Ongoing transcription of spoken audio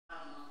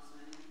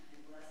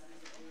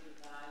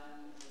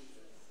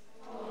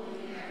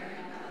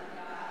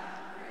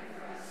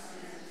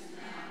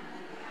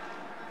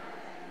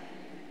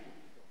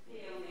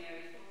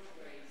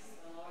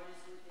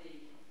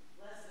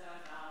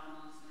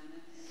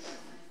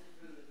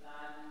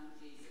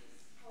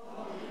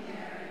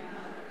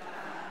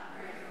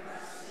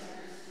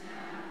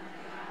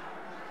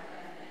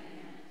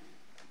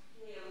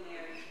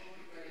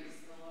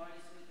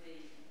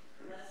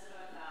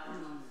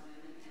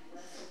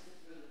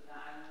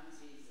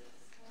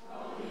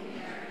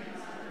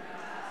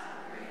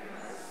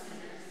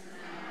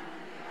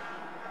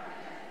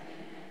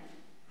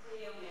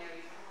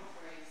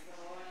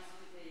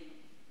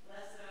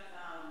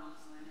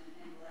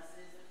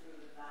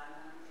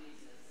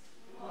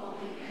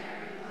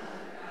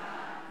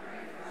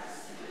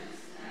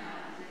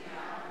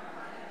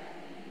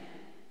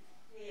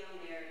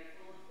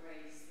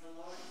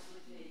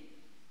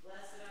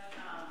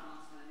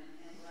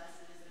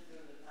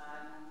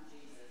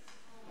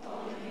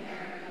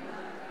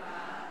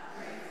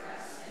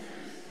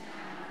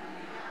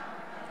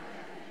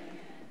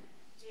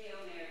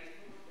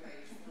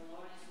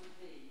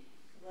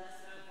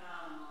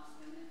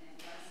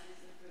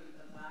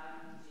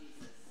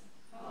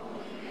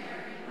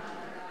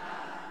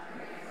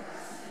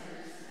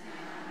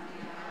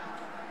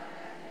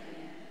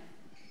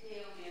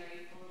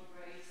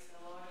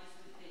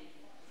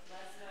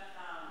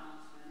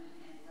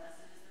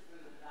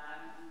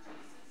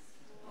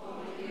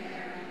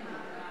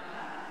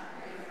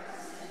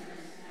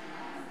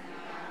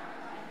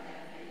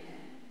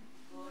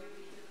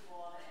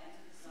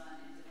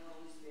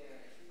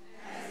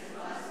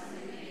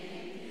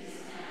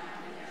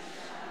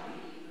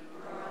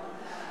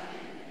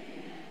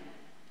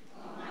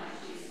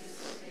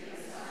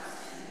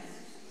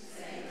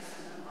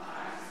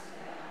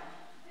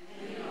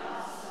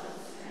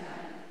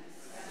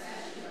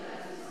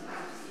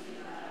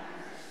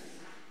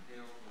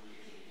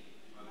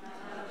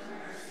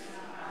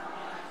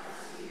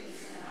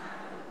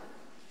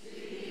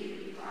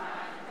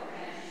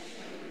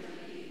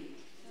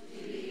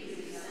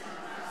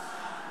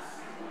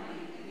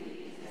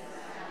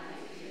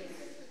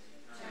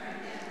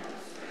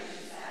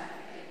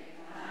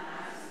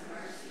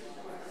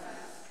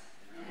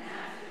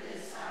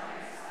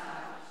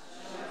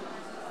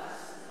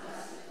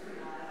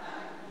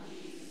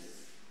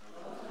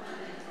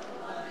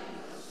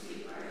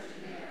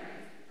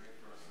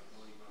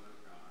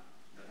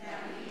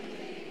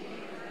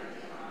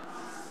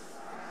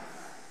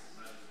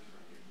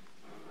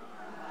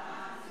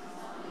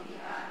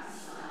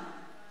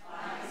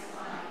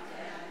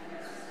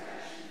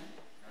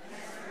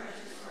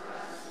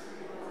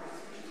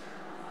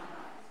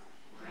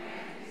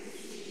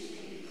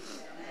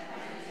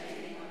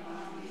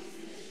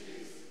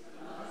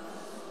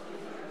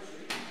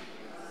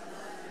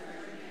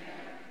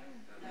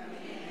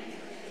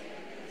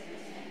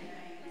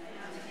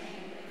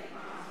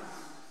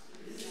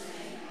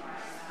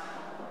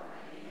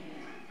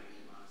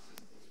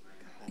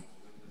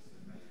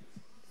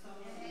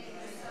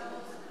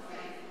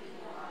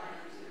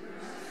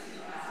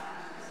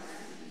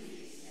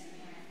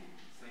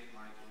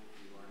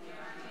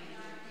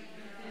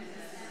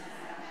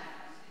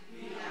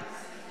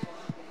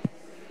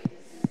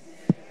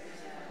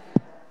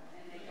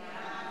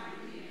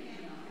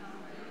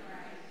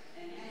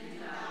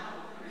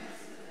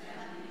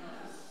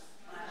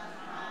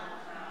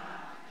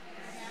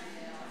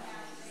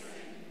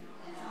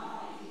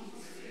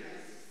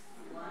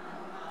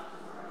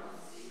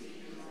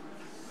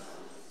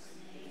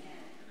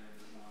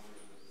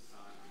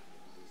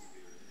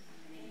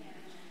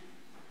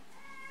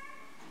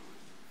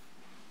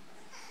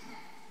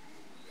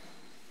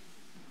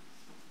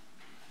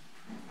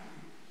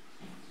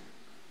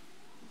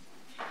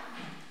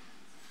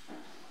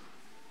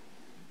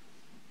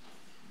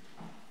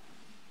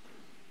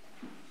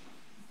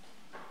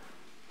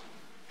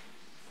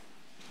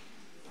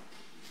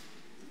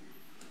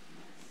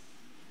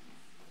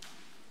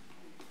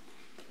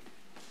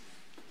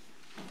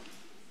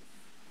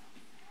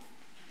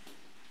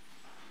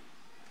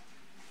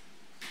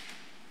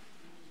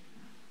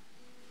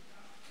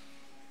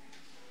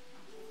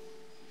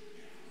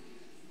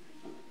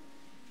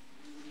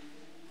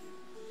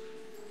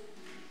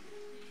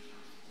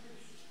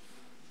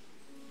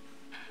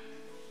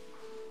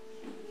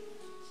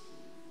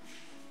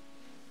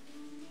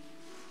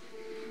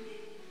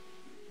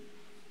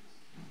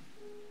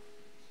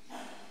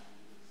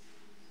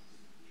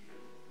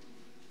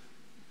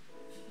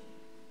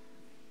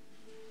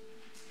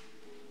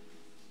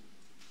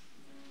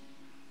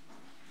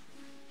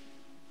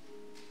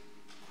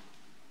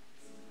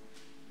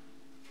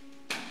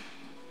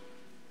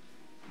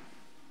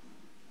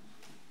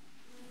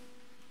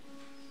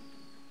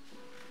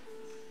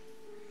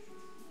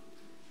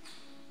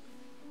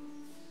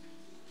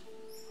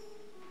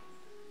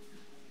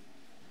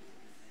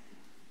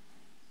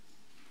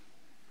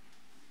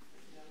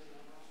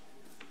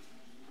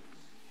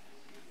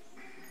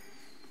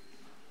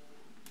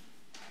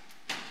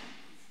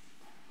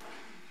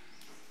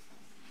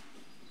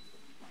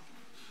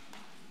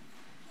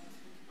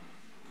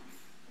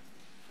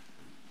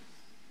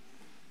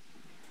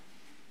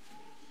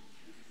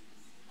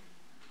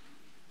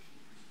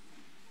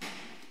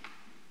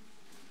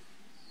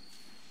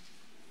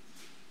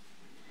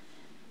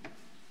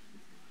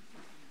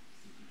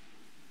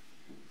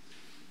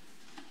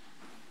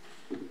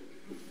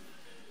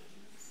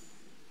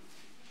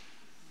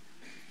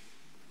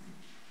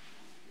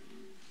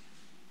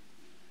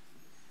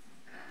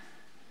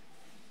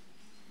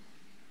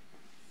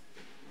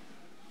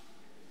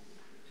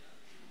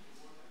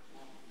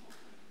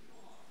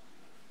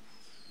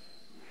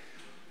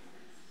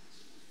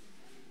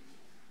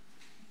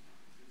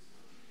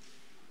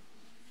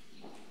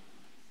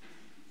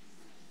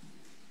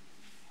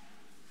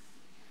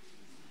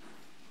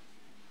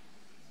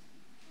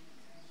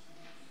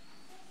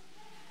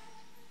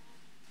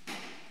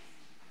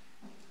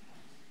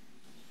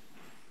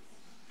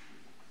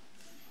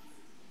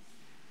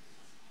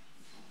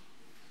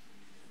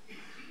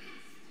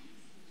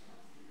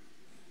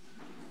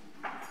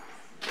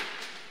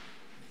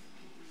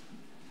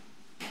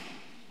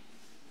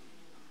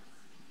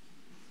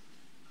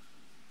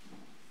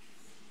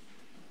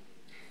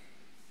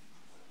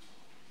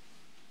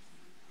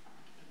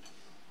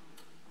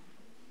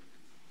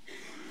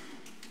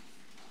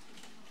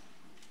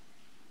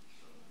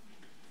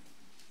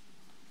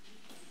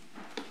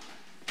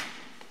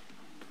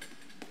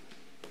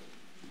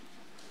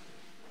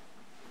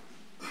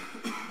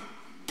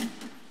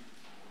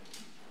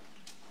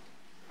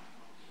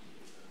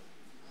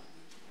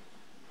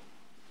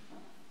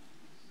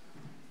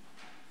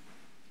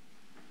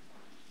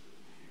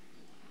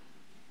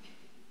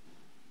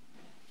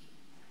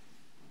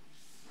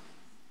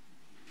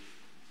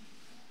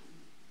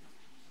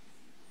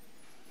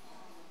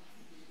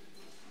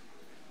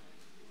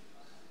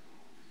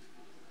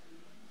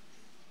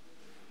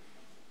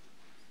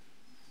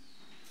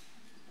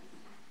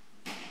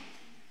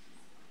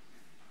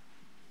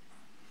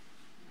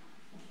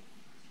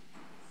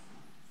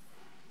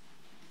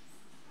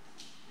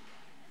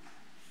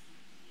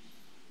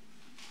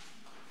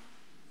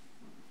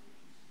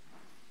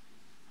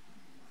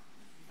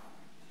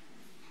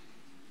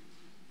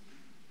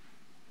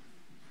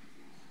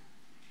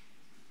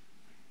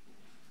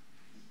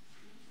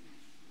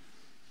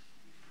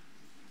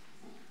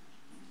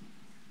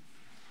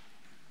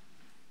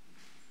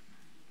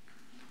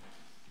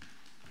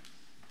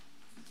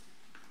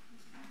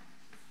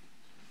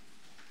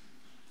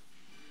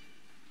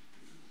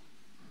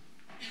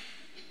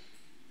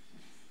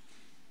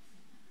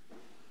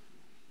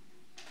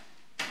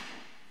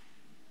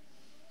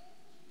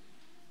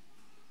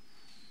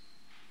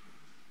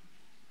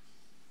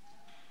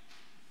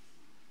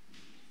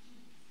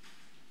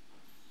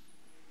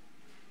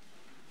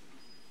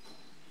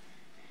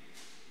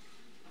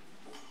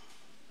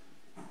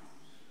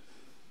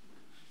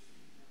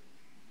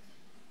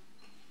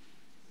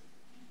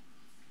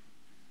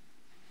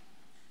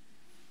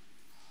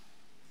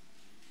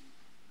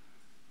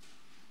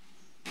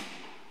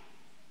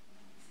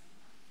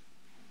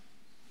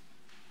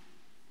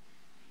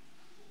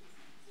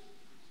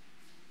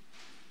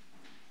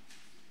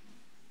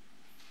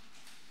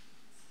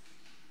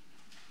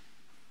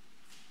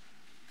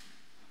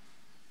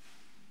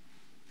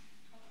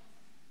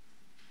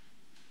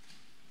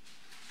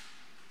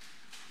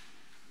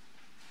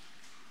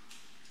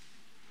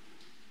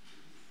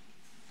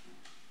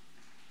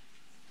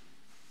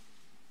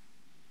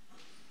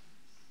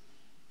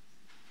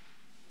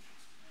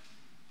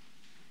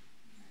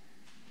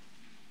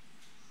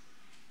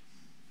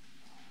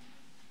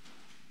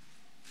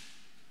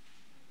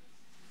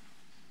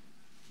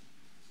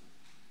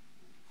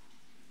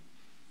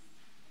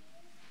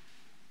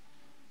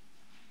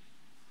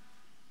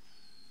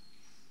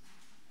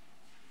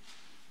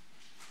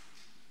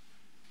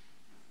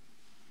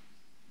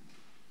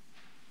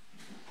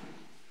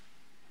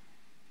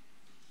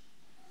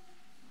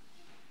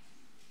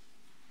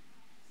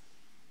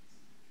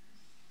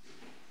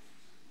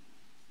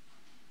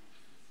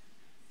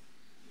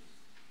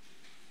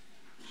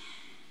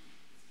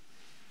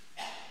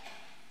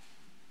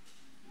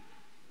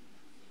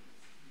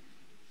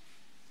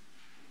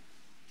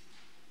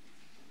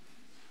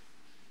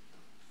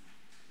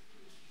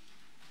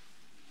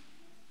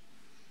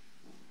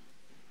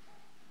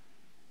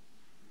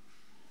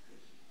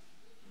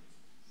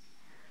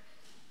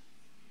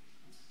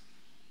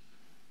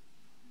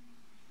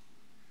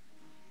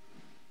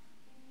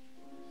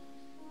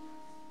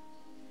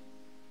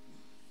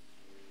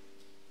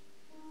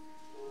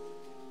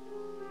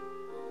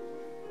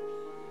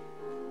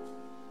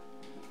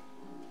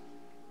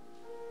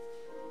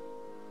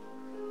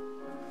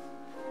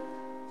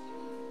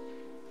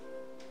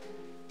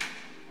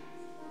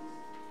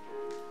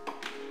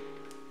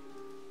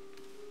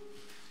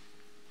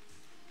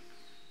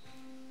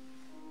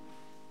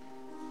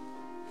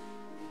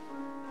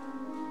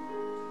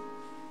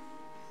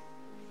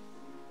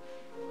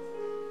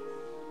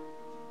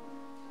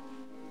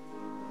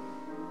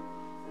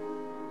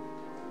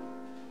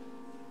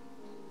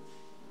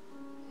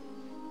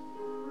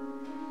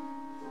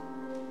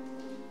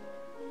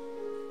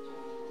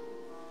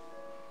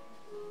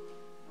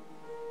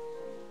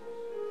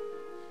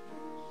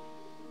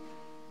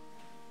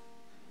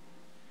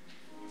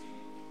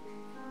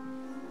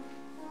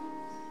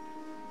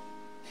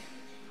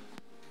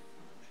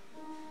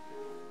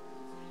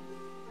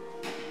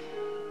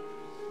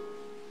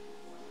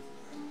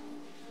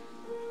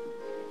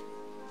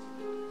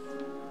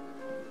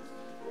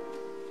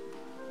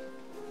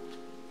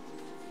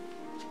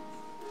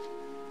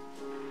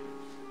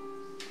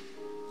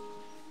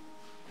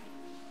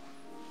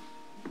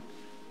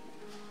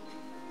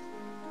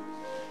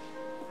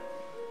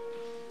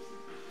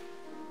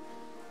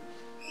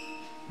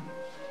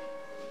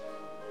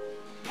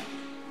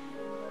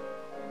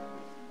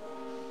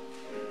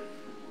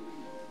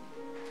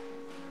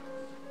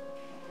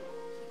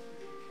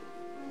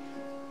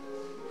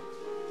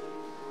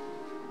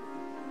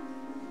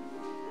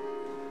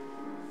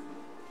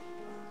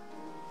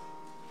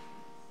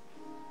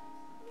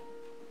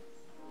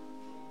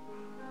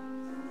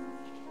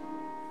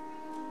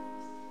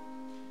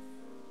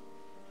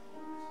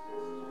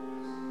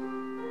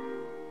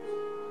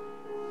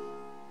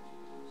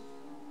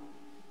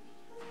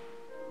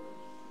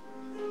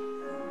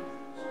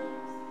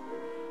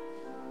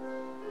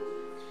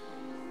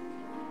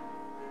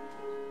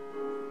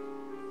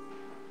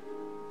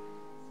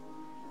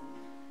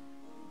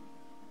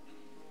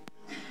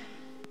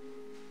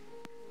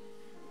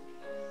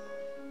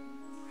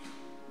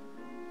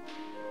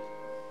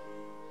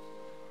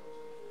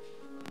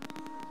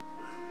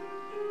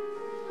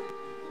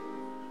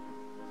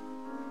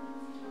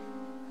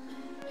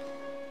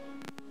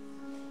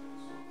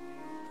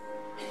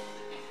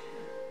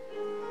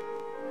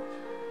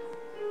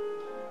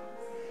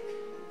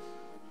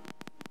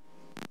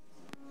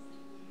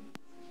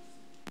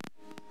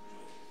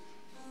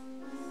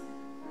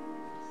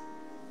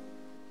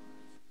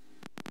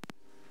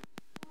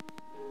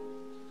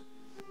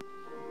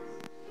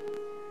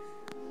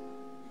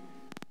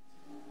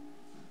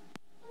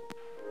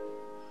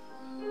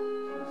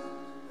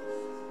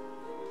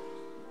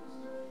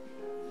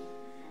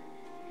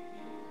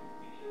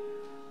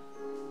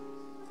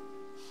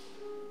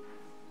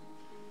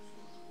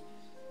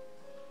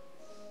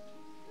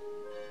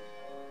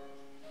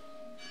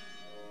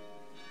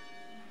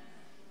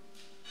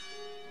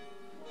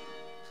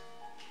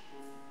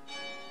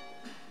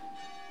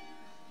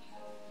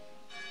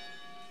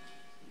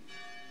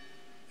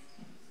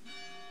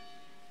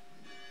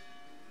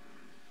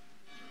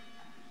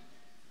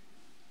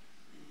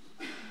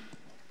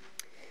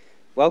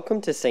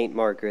Welcome to St.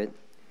 Margaret.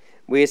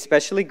 We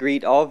especially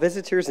greet all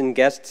visitors and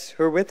guests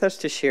who are with us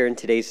to share in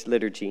today's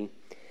liturgy.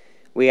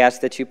 We ask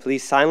that you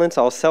please silence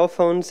all cell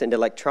phones and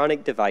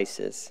electronic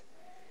devices.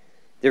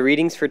 The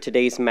readings for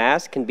today's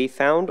Mass can be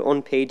found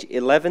on page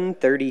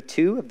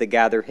 1132 of the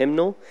Gather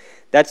Hymnal.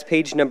 That's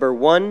page number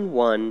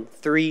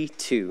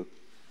 1132.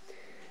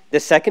 The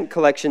second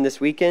collection this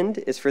weekend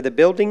is for the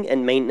Building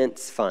and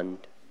Maintenance Fund.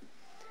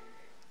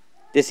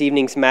 This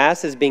evening's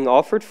Mass is being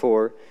offered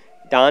for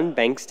Don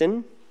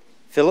Bankston,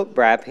 Philip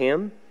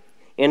Brabham,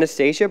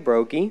 Anastasia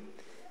Brogy,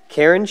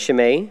 Karen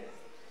Chimay,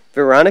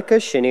 Veronica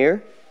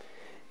Chenier,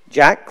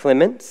 Jack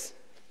Clements,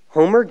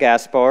 Homer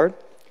Gaspard,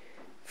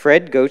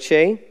 Fred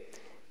Gauthier,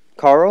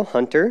 Carl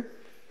Hunter,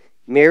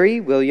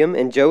 Mary, William,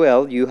 and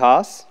Joel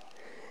Uhas,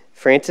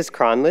 Francis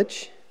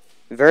Cronlich,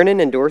 Vernon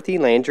and Dorothy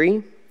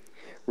Landry,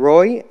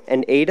 Roy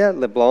and Ada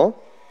LeBlanc,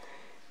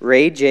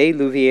 Ray J.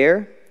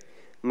 Louviere,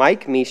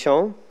 Mike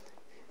Michon,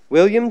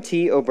 William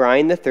T.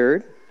 O'Brien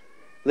III,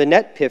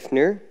 Lynette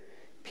Piffner,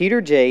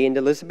 Peter J. and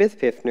Elizabeth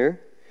Piffner,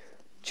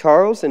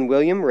 Charles and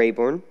William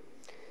Rayborn,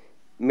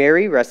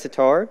 Mary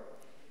Recitar,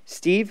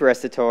 Steve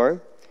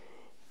Recitar,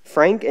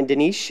 Frank and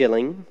Denise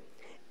Schilling,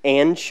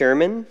 Ann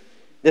Sherman,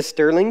 the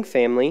Sterling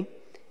family,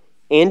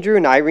 Andrew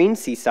and Irene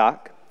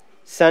Cisak,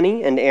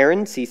 Sonny and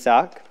Aaron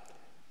Cisak,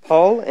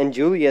 Paul and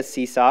Julia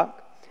Cisak,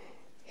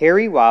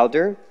 Harry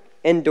Wilder,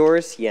 and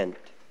Doris Yent.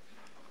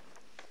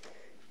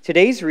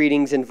 Today's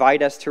readings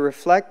invite us to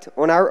reflect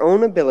on our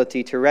own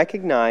ability to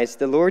recognize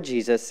the Lord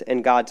Jesus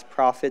and God's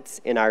prophets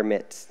in our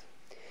midst.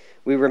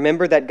 We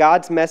remember that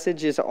God's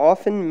message is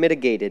often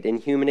mitigated in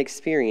human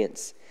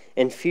experience,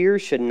 and fear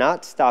should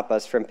not stop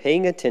us from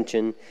paying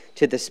attention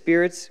to the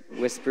Spirit's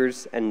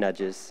whispers and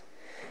nudges.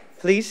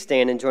 Please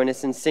stand and join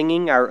us in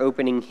singing our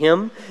opening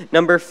hymn,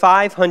 number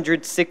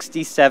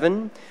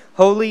 567,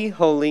 Holy,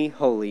 Holy,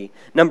 Holy,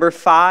 number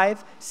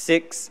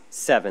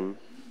 567.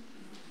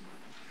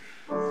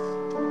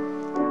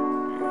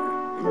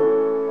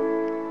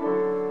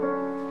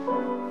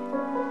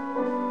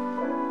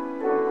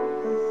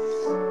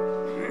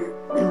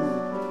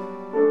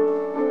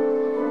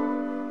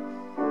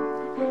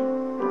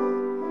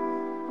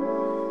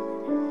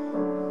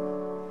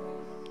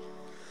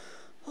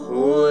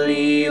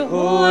 Holy,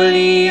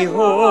 holy,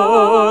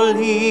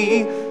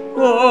 holy,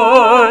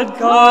 Lord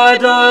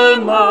God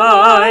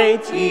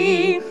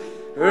Almighty,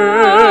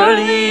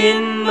 early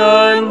in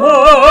the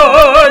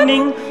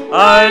morning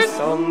our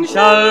song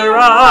shall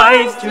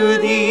rise to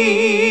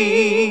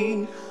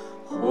thee.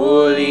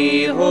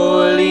 Holy,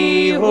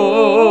 holy,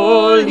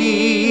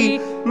 holy,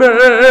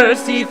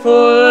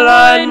 merciful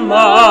and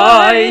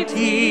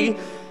mighty,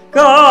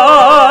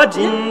 God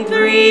in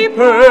three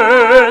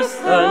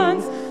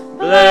persons,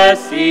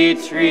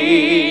 blessed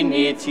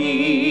Trinity.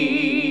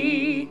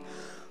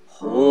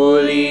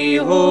 Holy,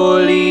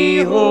 holy,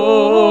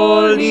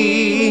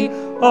 holy,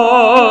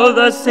 all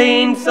the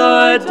saints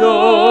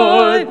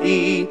adore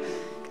thee,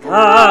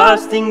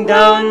 casting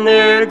down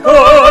their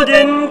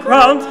golden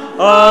crowns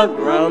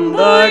around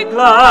the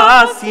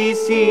glassy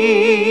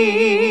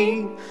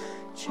sea.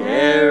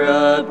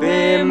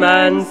 Cherubim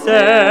and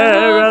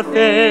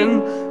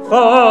seraphim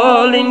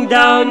falling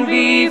down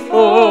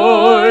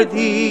before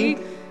thee,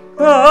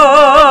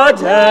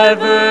 God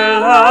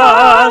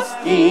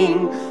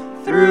everlasting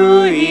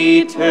through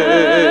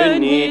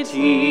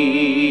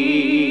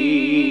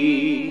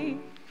eternity.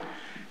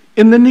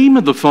 In the name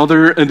of the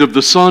Father, and of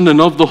the Son,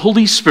 and of the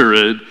Holy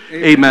Spirit,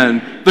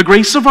 Amen. The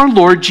grace of our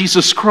Lord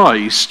Jesus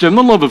Christ, and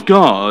the love of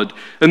God,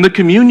 and the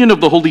communion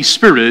of the Holy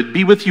Spirit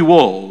be with you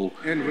all.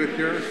 And with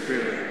your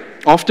spirit.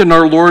 Often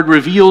our Lord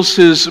reveals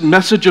his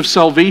message of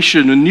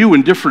salvation in new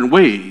and different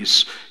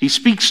ways. He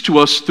speaks to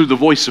us through the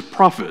voice of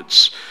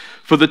prophets.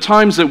 For the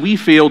times that we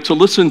fail to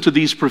listen to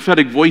these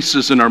prophetic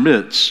voices in our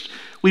midst,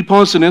 we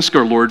pause and ask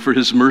our Lord for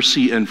his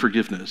mercy and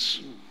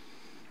forgiveness.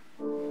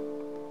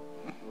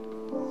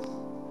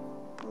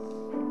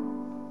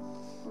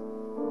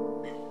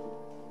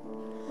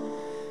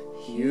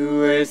 You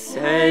were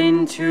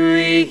sent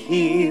to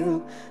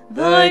heal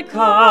the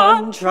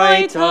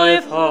contrite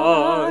of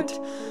heart.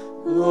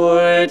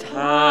 Lord,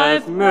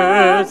 have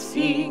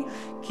mercy.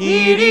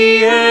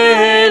 Kyrie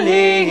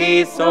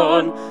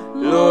eleison.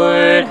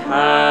 Lord,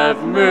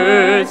 have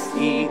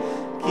mercy.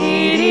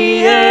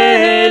 Kyrie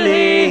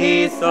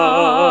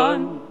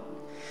eleison.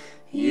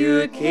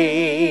 You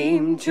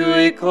came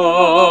to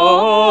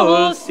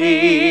call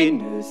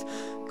sinners.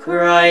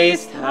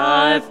 Christ,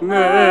 have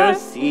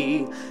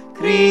mercy.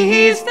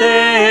 Christ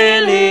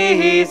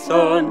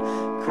eleison.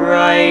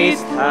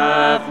 Christ,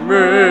 have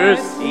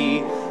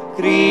mercy.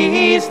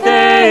 Christ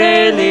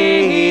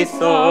eleison.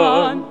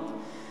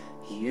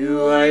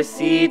 You are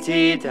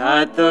seated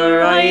at the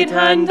right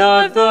hand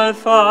of the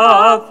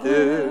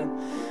Father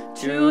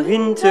to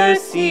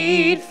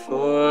intercede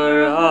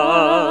for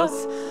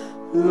us.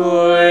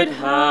 Lord,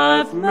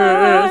 have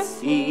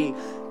mercy.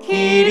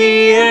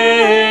 Kyrie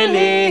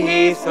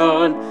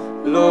eleison.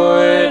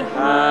 Lord,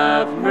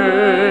 have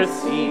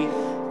mercy.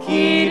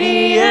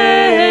 Kyrie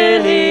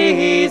eleison.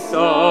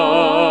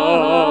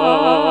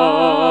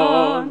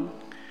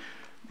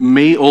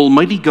 May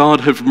Almighty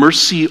God have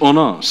mercy on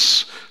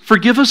us,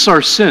 forgive us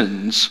our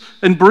sins,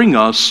 and bring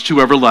us to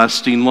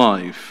everlasting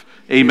life.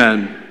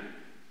 Amen.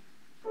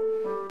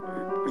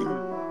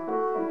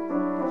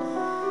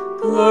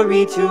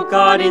 Glory to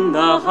God in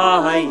the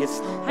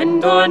highest,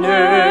 and on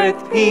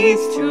earth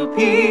peace to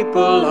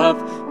people of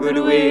good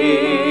will.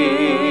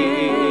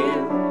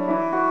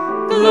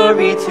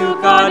 Glory to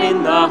God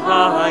in the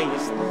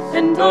highest,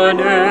 and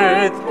on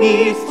earth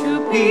peace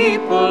to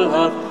people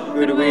of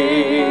good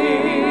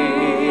will.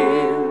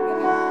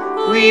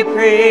 We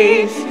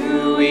praise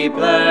you, we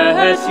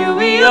bless you,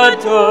 we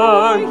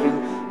adore you,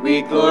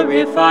 we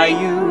glorify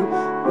you,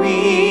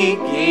 we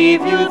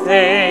give you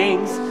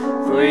thanks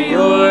for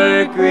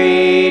your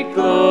great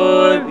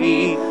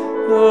glory.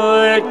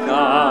 Lord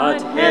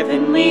God,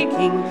 heavenly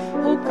King,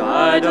 O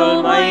God,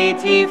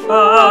 almighty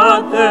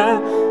Father,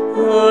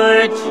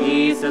 Lord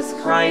Jesus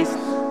Christ,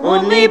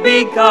 only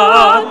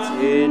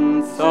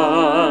begotten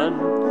Son,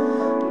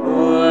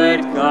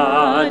 Lord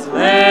God,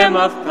 Lamb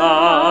of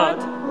God,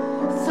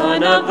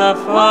 Son of the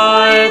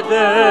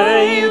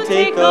Father, you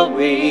take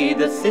away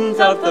the sins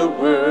of the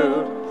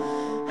world.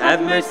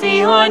 Have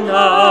mercy on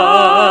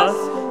us,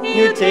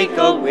 you take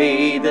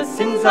away the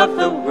sins of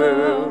the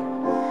world.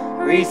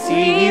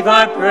 Receive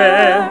our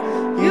prayer,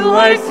 you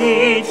are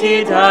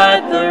seated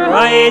at the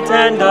right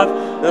hand of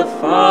the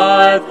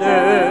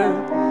Father.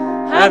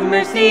 Have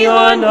mercy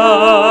on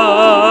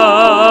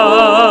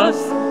us,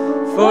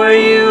 for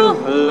you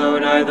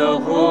alone are the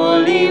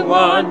Holy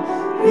One,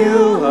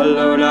 you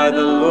alone are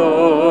the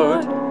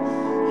Lord,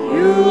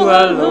 you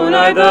alone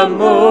are the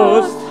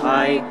Most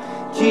High,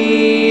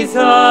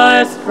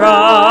 Jesus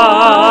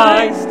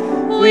Christ,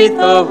 with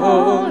the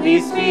Holy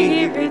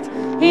Spirit,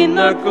 in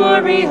the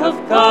glory of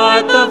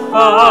God the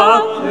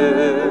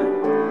Father.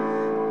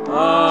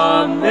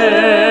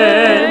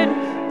 Amen.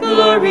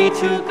 Glory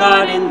to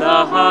God in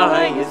the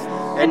highest,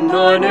 and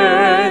on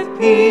earth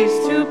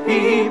peace to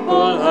people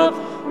of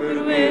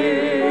good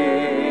will.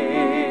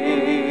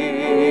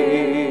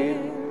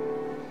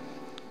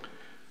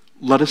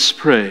 Let us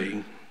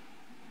pray.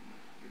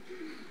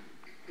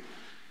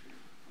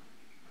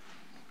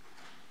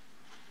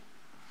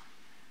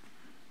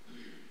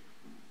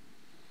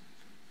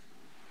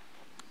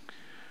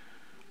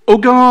 O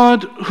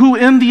God, who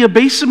in the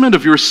abasement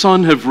of your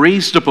Son have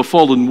raised up a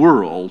fallen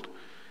world,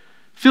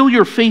 fill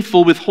your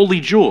faithful with holy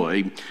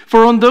joy,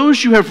 for on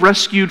those you have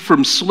rescued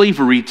from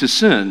slavery to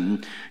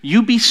sin,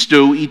 you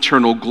bestow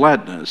eternal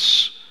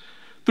gladness.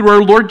 Through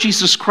our Lord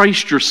Jesus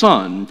Christ, your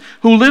Son,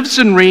 who lives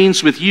and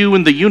reigns with you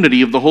in the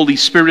unity of the Holy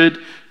Spirit,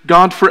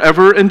 God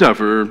forever and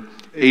ever.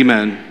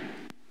 Amen.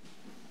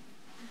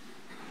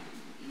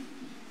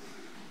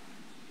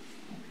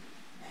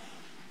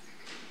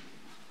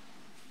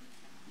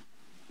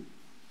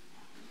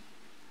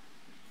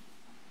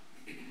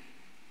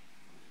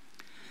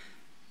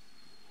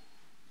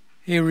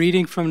 A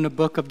reading from the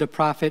book of the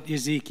prophet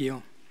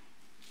Ezekiel.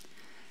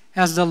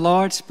 As the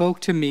Lord spoke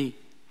to me,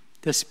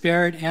 the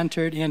Spirit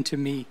entered into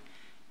me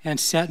and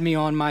set me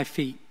on my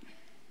feet.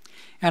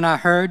 And I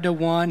heard the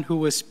one who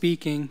was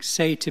speaking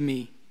say to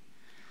me,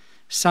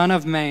 Son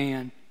of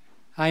man,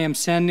 I am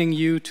sending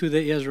you to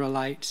the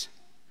Israelites,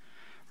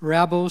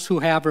 rebels who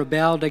have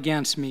rebelled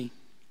against me.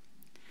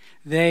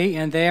 They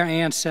and their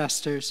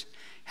ancestors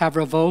have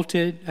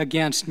revolted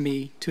against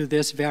me to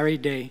this very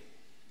day.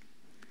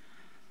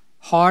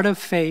 Hard of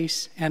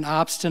face and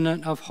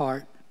obstinate of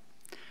heart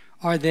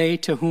are they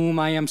to whom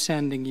I am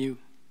sending you.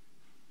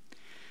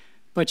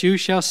 But you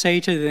shall say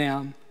to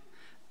them,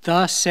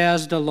 Thus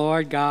says the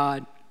Lord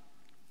God.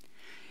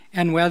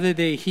 And whether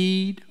they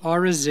heed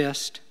or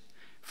resist,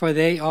 for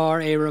they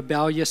are a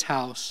rebellious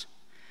house,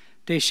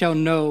 they shall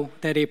know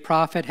that a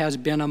prophet has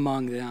been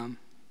among them.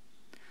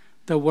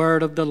 The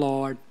word of the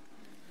Lord.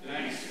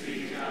 Thanks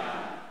be to God.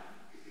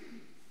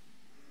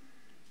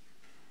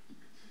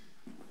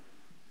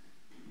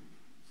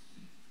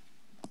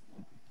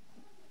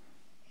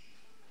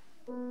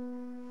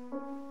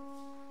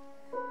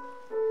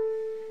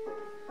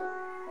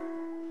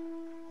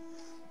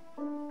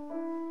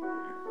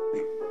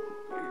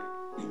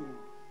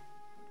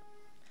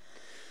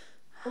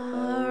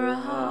 Our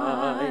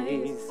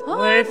eyes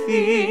are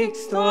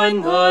fixed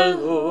on the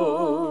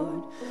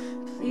Lord,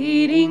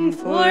 pleading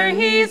for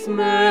his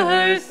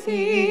mercy.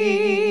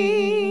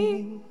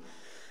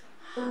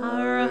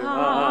 Our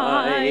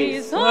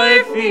eyes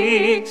are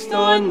fixed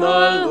on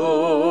the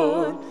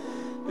Lord,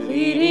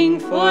 pleading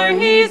for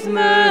his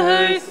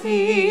mercy.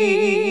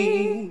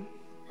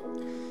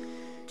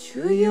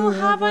 To you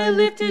have I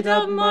lifted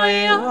up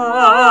my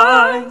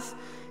eyes,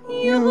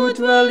 you who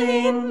dwell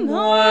in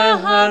the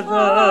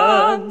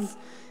heavens.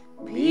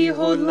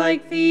 Behold,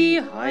 like the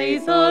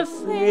eyes of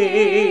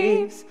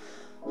slaves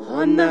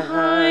on the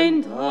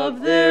hand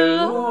of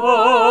their lords.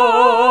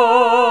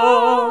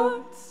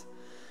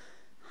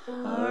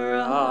 Our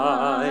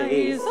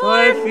eyes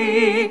are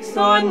fixed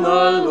on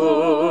the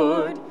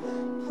Lord,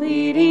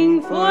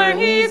 pleading for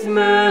his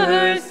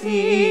mercy.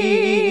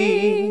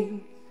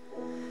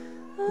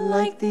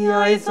 Like the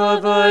eyes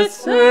of a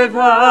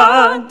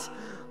servant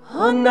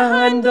on the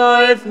hand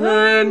of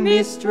her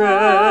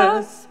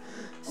mistress.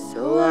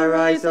 So our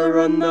eyes are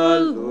on the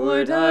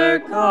Lord our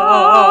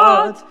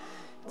God,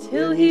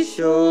 till he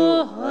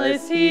show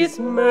us his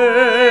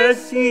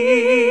mercy.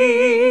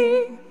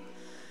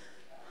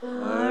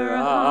 Our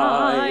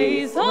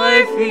eyes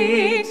are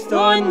fixed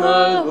on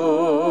the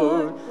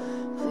Lord,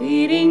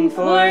 pleading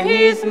for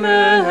his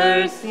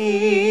mercy.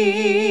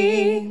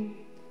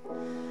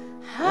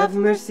 Have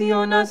mercy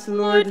on us,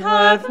 Lord,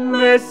 have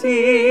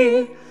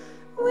mercy.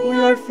 We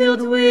are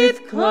filled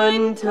with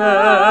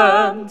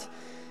contempt.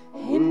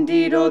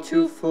 Indeed, all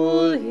too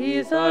full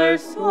is our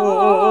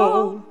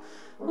soul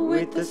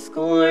with the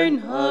scorn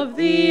of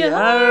the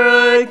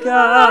arrogant,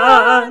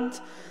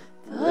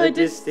 the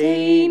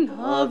disdain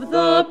of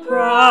the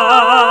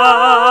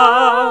proud.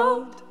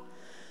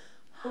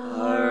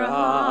 Our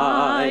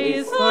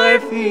eyes are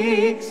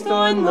fixed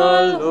on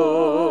the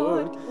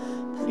Lord,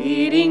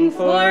 pleading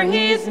for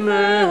his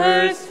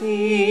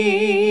mercy.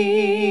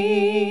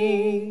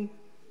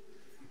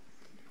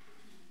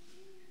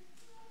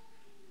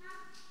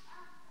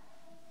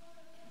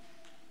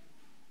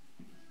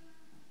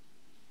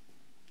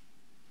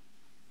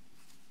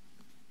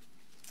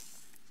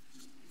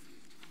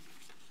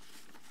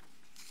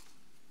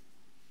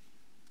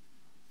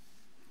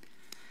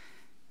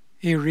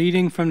 A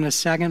reading from the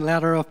second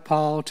letter of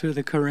Paul to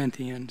the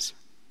Corinthians.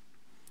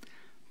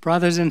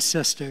 Brothers and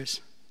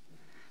sisters,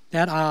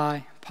 that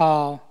I,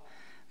 Paul,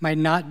 might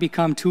not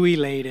become too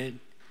elated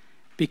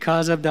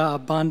because of the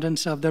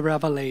abundance of the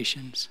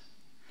revelations.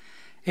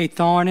 A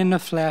thorn in the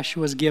flesh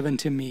was given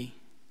to me,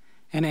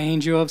 an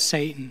angel of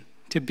Satan,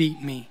 to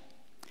beat me,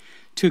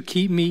 to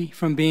keep me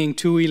from being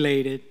too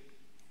elated.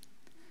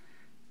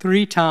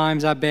 3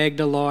 times I begged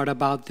the Lord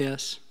about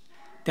this,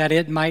 that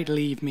it might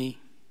leave me.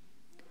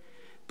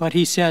 But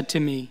he said to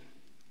me,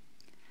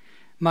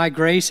 my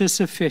grace is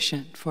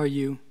sufficient for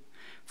you,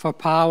 for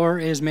power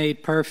is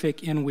made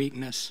perfect in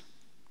weakness.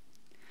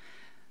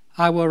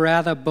 I will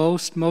rather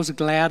boast most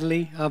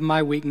gladly of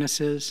my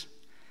weaknesses,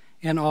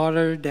 in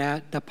order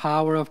that the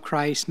power of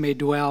Christ may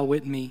dwell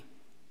with me.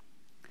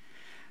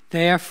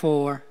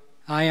 Therefore,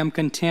 I am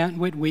content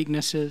with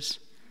weaknesses,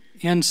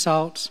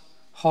 insults,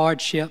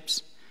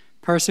 hardships,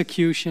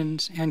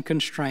 persecutions, and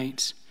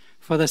constraints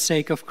for the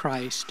sake of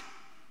Christ.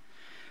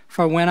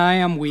 For when I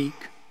am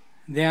weak,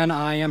 then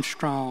I am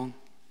strong.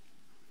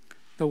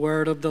 The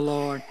word of the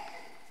Lord.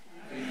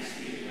 Thanks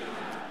be to God.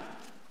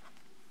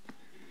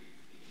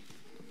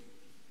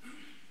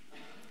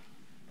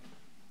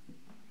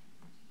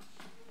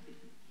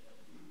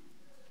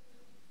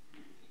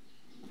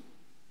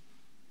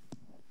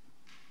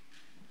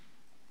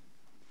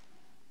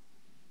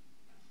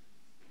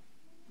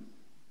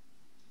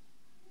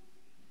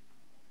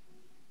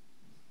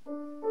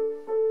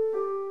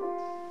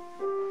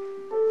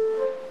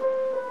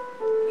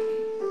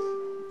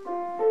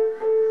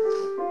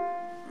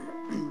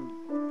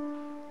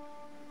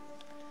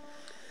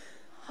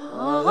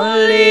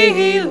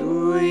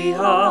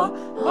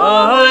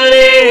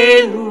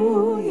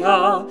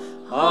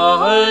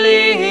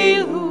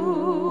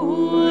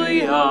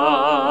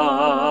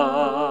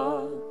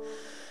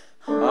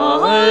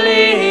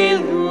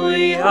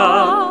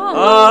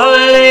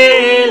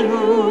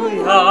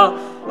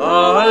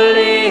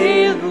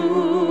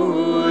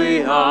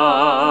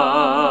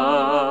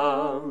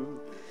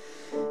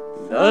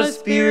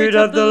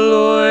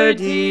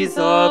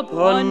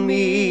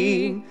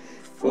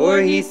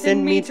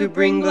 To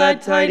bring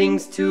glad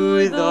tidings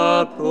to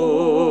the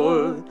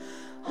poor.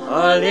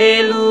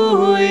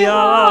 Hallelujah.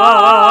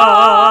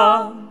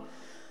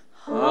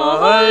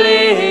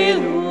 Hallelujah.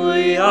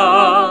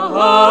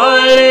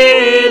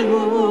 Hallelujah.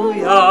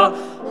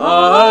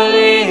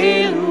 Hallelujah.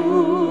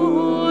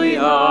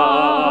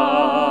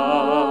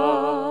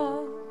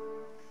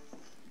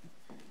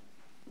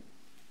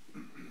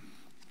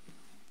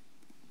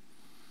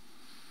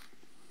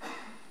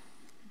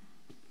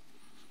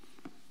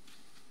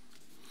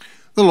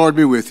 The Lord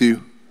be with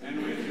you. And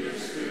with your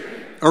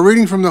spirit. A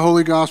reading from the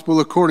Holy Gospel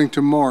according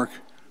to Mark.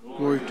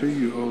 Glory to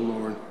you, O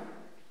Lord.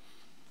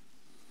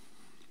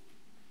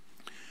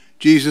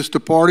 Jesus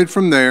departed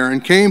from there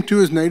and came to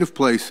his native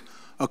place,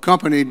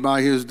 accompanied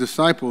by his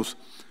disciples.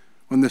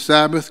 When the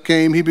Sabbath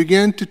came, he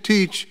began to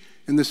teach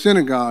in the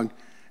synagogue,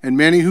 and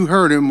many who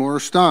heard him were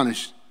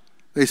astonished.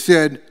 They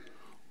said,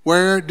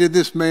 "Where did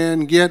this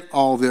man get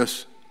all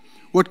this?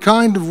 What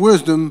kind of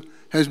wisdom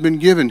has been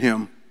given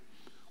him?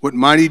 What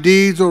mighty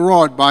deeds are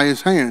wrought by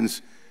his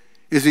hands?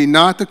 Is he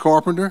not the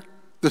carpenter,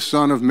 the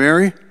son of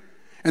Mary,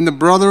 and the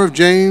brother of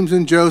James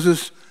and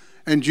Joseph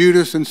and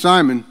Judas and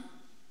Simon?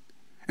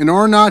 And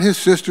are not his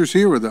sisters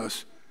here with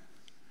us?"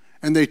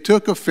 And they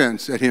took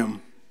offense at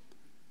him.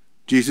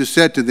 Jesus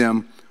said to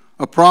them,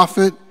 "A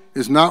prophet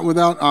is not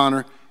without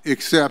honor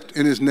except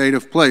in his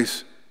native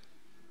place,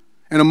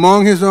 and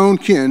among his own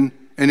kin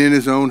and in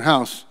his own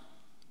house."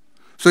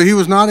 So he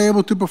was not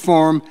able to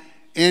perform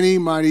any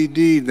mighty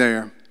deed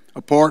there,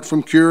 apart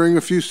from curing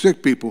a few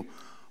sick people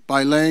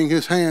by laying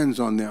his hands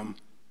on them.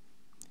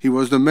 He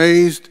was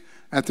amazed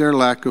at their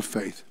lack of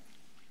faith.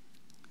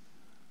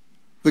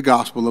 The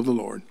Gospel of the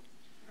Lord.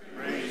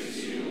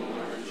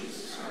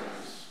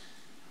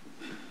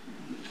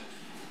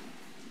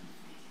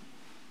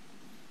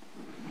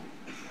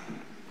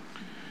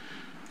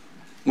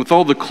 With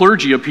all the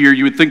clergy up here,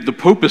 you would think the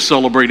Pope is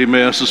celebrating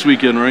Mass this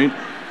weekend, right?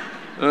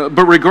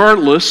 But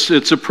regardless,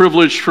 it's a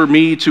privilege for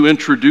me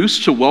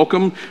to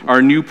welcome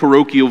our new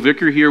parochial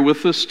vicar here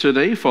with us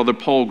today, Father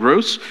Paul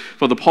Gross.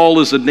 Father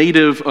Paul is a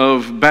native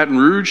of Baton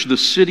Rouge, the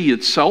city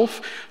itself.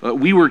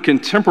 We were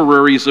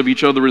contemporaries of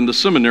each other in the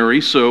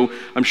seminary, so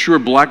I'm sure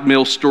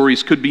blackmail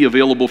stories could be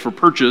available for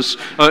purchase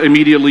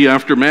immediately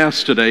after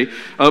Mass today.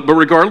 But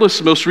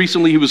regardless, most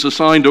recently he was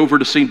assigned over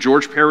to St.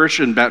 George Parish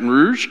in Baton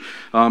Rouge.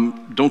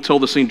 Don't tell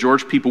the St.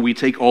 George people we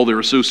take all their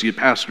associate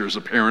pastors,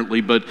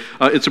 apparently, but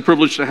it's a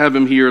privilege to have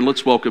him here, and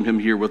let's welcome him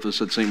here with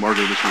us at St.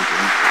 Margaret this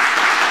weekend.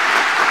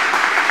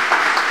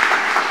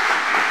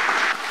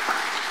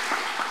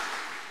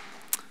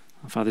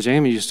 Father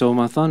Jamie, you stole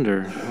my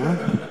thunder.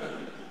 Huh?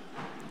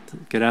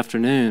 Good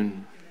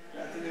afternoon.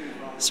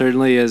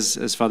 Certainly,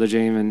 as Father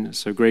Jamie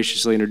so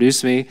graciously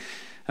introduced me,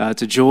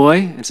 to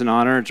Joy, it's an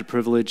honor, it's a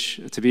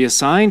privilege to be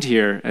assigned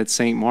here at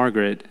St.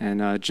 Margaret,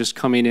 and just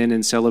coming in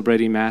and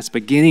celebrating Mass,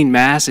 beginning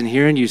Mass and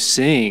hearing you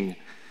sing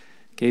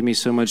gave me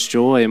so much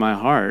joy in my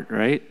heart,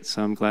 right?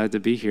 So I'm glad to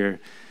be here.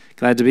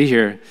 Glad to be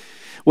here.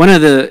 One of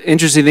the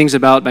interesting things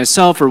about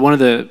myself, or one of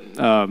the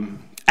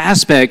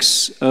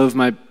aspects of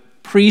my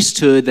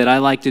priesthood that I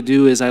like to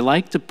do, is I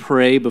like to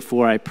pray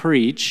before I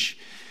preach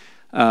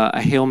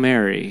a Hail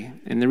Mary.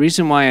 And the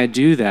reason why I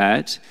do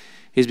that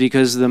is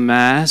because the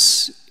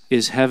Mass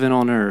is heaven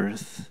on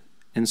earth.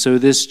 And so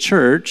this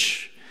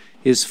church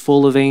is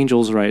full of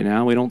angels right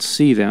now. We don't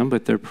see them,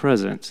 but they're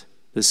present.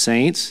 The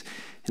saints,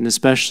 and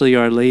especially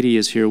Our Lady,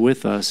 is here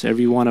with us,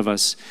 every one of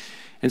us.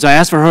 And so I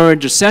ask for her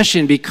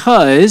intercession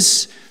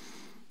because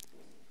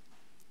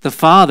the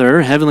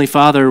Father, Heavenly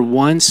Father,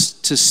 wants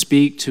to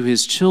speak to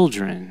his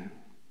children.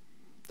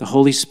 The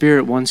Holy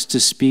Spirit wants to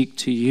speak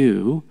to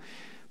you,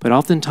 but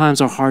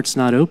oftentimes our heart's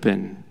not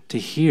open to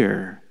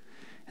hear.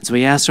 And so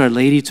we ask Our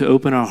Lady to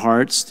open our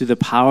hearts through the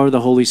power of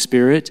the Holy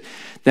Spirit,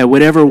 that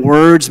whatever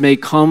words may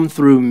come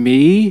through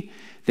me,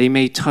 they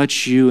may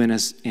touch you in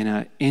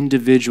an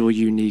individual,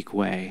 unique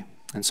way.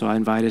 And so I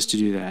invite us to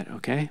do that,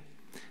 okay?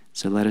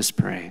 So let us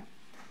pray.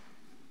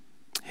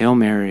 Hail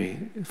Mary,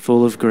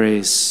 full of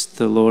grace,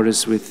 the Lord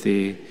is with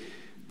thee.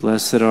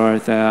 Blessed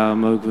art thou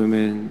among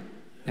women,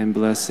 and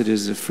blessed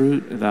is the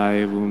fruit of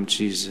thy womb,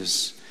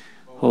 Jesus.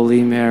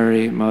 Holy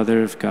Mary,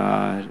 Mother of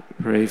God,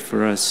 pray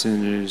for us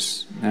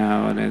sinners,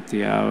 now and at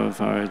the hour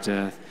of our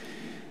death.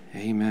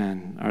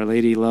 Amen. Our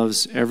Lady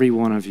loves every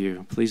one of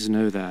you. Please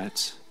know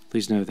that.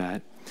 Please know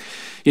that.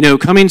 You know,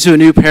 coming to a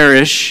new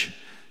parish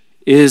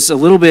is a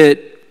little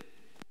bit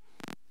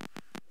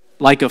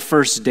like a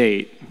first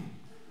date,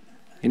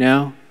 you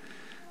know?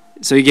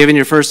 So you're giving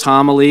your first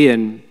homily,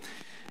 and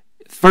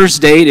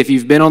first date, if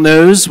you've been on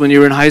those when you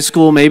were in high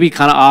school, maybe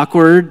kind of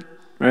awkward,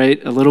 right?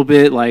 A little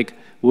bit like,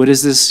 what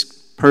is this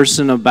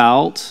person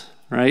about,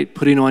 right?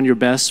 Putting on your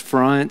best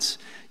front.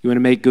 You want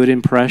to make good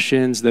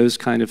impressions, those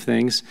kind of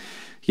things.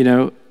 You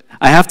know,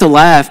 I have to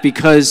laugh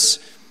because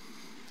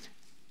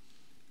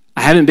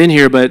I haven't been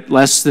here but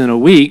less than a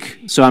week,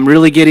 so I'm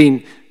really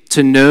getting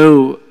to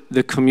know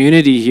the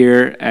community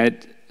here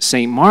at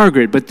St.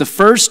 Margaret. But the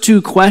first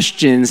two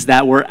questions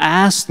that were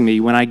asked me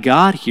when I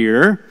got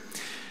here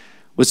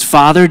was,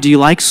 Father, do you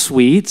like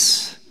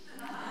sweets?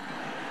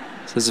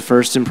 So that's the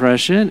first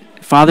impression.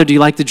 Father, do you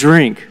like to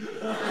drink?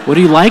 What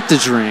do you like to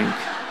drink?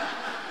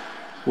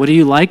 What do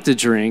you like to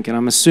drink? And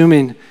I'm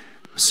assuming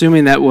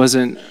that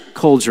wasn't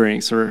cold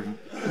drinks or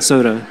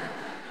soda.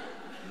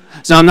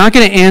 So I'm not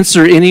going to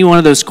answer any one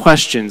of those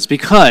questions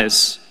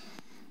because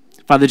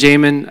Father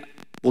Jamin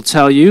will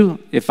tell you,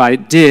 if I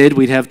did,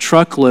 we'd have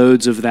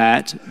truckloads of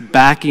that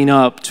backing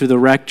up to the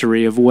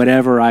rectory of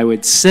whatever I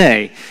would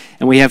say.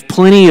 And we have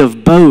plenty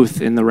of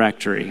both in the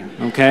rectory,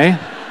 okay?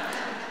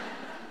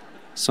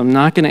 So I'm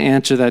not going to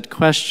answer that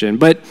question.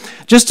 But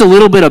just a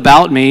little bit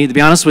about me. To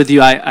be honest with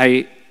you,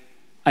 I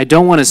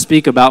don't want to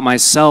speak about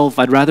myself.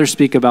 I'd rather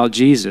speak about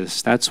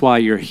Jesus. That's why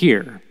you're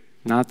here.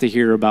 Not to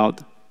hear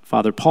about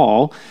Father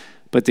Paul,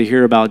 but to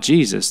hear about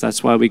Jesus.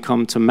 That's why we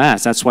come to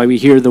Mass. That's why we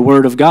hear the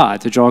Word of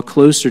God, to draw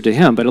closer to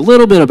Him. But a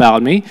little bit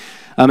about me.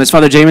 As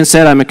Father Jamin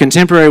said, I'm a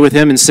contemporary with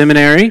him in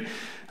seminary,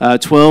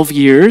 12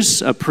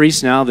 years, a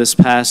priest now this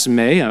past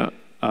May,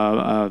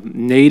 a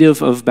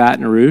native of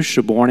Baton Rouge,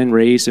 born and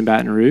raised in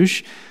Baton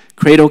Rouge,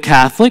 cradle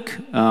Catholic,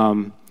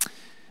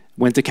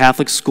 went to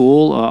Catholic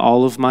school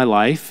all of my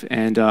life.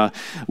 And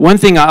one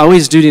thing I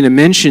always do need to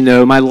mention,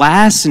 though, my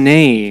last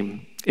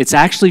name, it's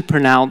actually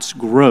pronounced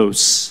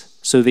Gross.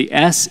 So the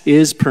S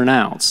is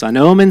pronounced. I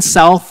know I'm in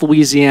South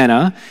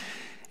Louisiana,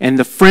 and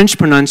the French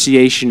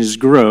pronunciation is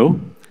Gros,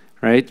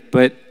 right?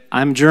 But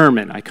I'm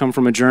German. I come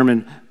from a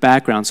German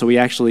background, so we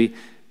actually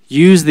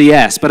use the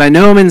S. But I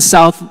know I'm in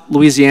South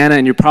Louisiana,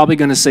 and you're probably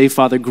going to say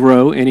Father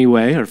Gros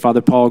anyway, or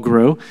Father Paul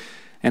Gros.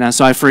 And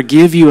so I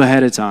forgive you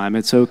ahead of time.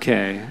 It's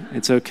okay.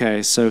 It's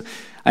okay. So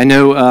I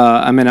know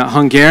I'm in a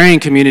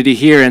Hungarian community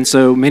here, and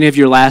so many of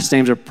your last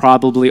names are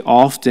probably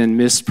often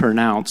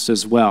mispronounced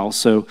as well.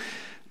 So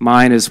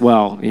mine as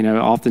well, you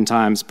know,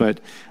 oftentimes. But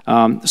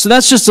so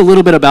that's just a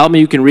little bit about me.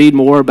 You can read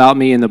more about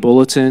me in the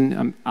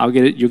bulletin.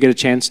 You'll get a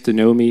chance to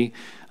know me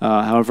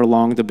however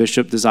long the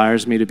bishop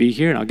desires me to be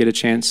here, and I'll get a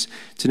chance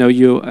to know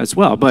you as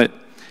well. But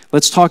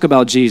let's talk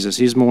about Jesus.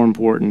 He's more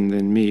important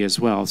than me as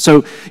well.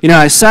 So,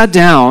 I sat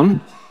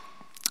down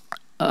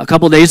a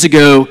couple days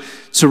ago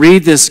to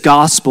read this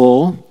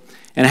gospel,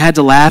 and I had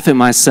to laugh at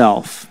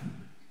myself,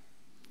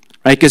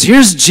 right? Because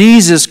here's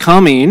Jesus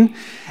coming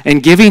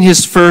and giving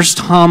his first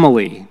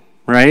homily,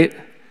 right?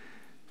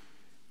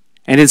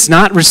 And it's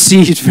not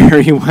received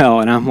very well.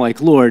 And I'm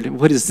like, Lord,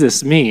 what does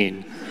this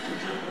mean?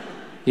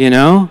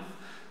 The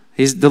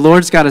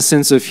Lord's got a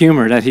sense of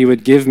humor that he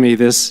would give me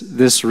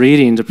this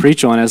reading to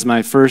preach on as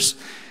my first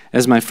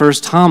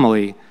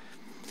homily.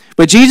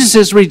 But Jesus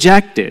is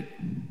rejected.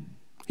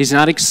 He's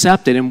not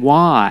accepted. And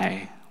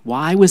why?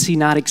 Why was he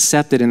not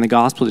accepted in the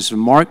gospel? This is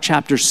Mark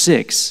chapter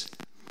 6.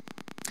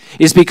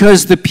 It's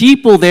because the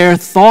people there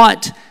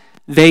thought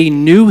they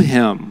knew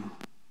him.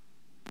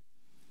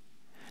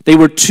 They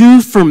were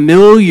too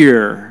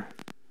familiar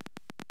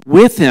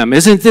with him.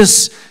 Isn't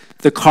this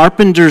the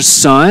carpenter's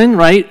son,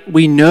 right?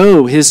 We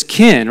know his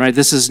kin, right?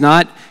 This is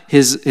not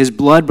his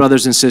blood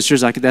brothers and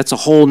sisters. That's a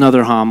whole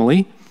nother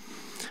homily.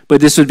 But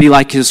this would be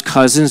like his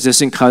cousins,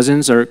 distant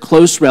cousins, or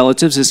close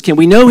relatives, his kin.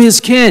 We know his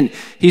kin.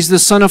 He's the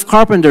son of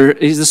carpenter.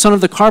 He's the son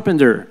of the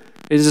carpenter.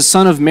 He's the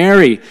son of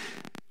Mary.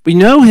 We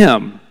know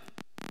him.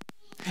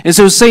 And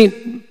so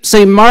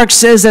St. Mark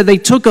says that they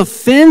took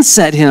offense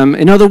at him.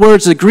 In other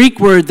words, the Greek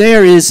word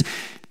there is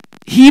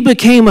he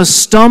became a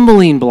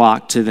stumbling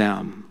block to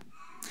them.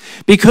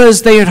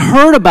 Because they had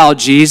heard about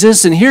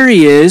Jesus, and here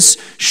he is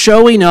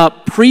showing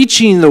up,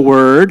 preaching the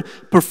word,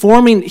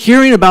 performing,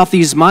 hearing about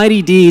these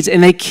mighty deeds,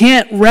 and they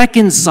can't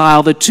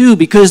reconcile the two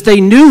because they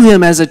knew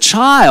him as a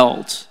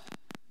child.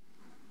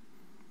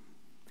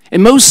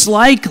 And most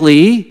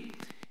likely,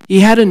 he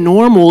had a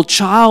normal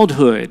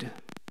childhood.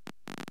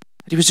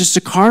 He was just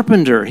a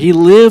carpenter. He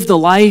lived a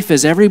life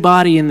as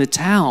everybody in the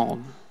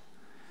town.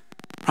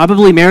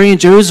 Probably Mary and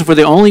Joseph were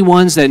the only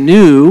ones that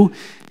knew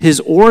his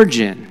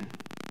origin.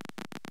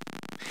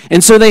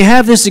 And so they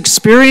have this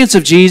experience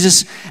of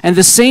Jesus, and at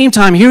the same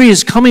time, here he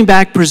is coming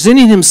back,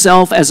 presenting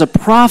himself as a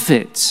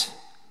prophet,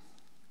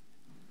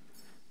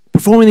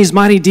 performing these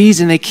mighty deeds,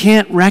 and they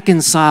can't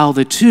reconcile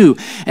the two.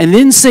 And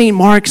then St.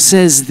 Mark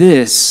says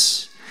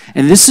this,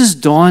 and this is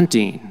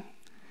daunting.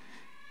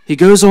 He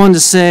goes on to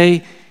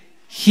say,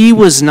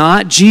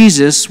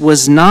 Jesus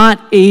was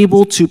not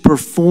able to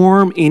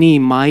perform any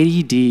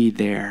mighty deed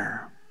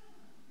there.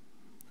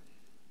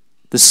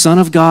 The Son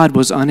of God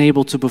was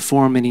unable to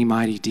perform any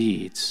mighty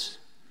deeds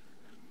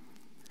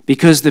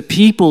because the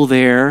people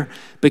there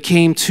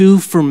became too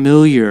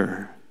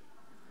familiar,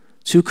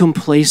 too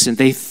complacent.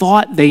 They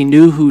thought they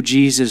knew who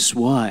Jesus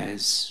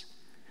was,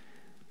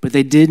 but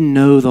they didn't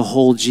know the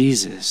whole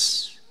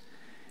Jesus.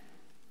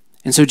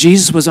 And so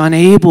Jesus was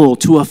unable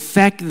to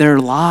affect their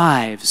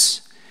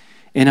lives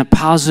in a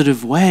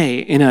positive way,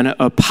 in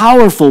a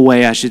powerful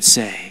way, I should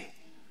say.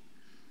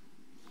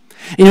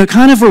 It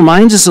kind of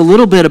reminds us a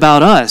little bit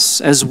about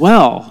us as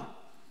well.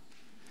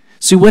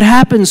 See, what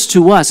happens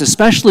to us,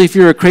 especially if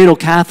you're a cradle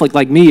Catholic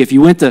like me, if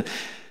you went to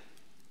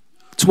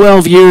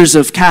 12 years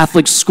of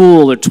Catholic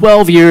school or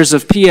 12 years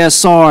of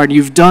PSR and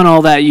you've done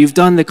all that, you've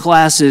done the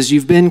classes,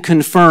 you've been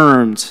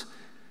confirmed.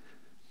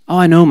 Oh,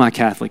 I know my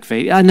Catholic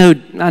faith. I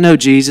know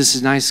Jesus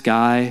is a nice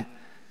guy.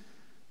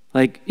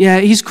 Like, yeah,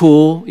 he's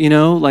cool,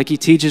 like he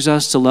teaches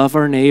us to love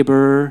our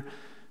neighbor,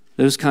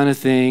 those kind of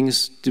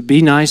things. To be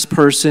a nice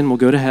person, we'll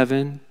go to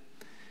heaven.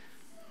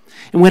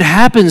 And what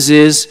happens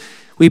is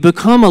we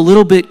become a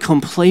little bit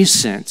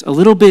complacent, a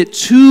little bit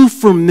too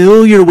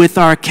familiar with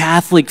our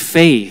Catholic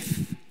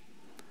faith.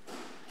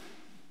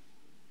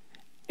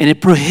 And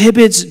it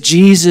prohibits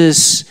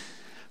Jesus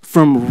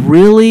from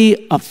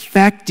really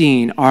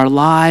affecting our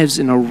lives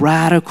in a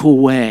radical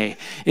way,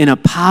 in a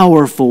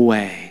powerful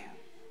way.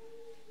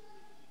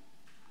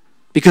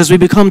 Because we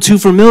become too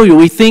familiar.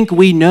 We think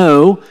we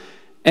know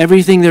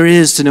everything there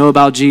is to know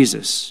about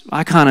Jesus.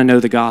 I kind of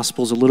know the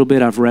Gospels a little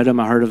bit. I've read them.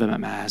 I heard of them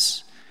at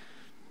Mass.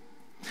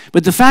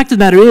 But the fact of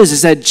the matter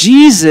is that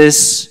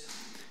Jesus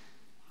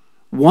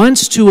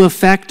wants to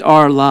affect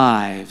our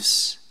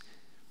lives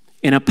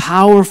in a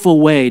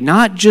powerful way,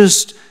 not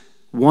just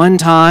one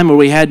time where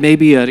we had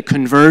maybe a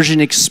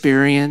conversion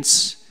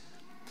experience,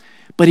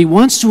 but he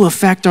wants to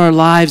affect our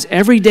lives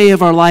every day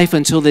of our life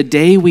until the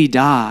day we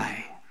die.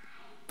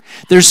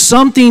 There's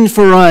something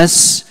for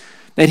us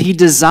that he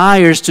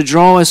desires to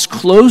draw us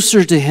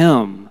closer to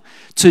him,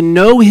 to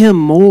know him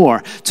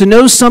more, to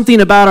know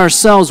something about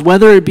ourselves,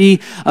 whether it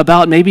be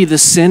about maybe the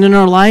sin in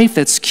our life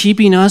that's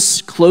keeping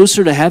us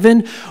closer to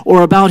heaven,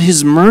 or about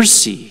his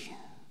mercy.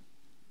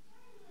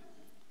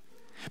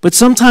 But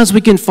sometimes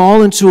we can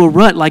fall into a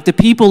rut like the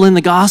people in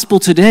the gospel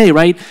today,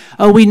 right?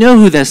 Oh, we know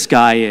who this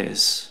guy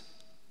is.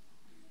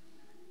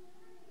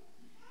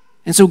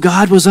 And so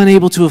God was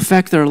unable to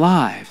affect their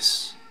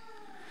lives.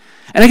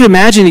 And I can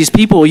imagine these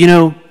people,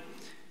 a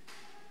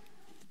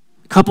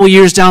couple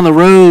years down the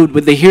road,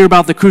 would they hear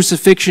about the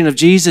crucifixion of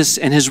Jesus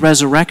and his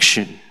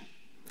resurrection?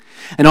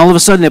 And all of a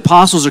sudden, the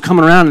apostles are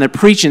coming around and they're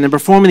preaching, they're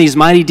performing these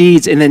mighty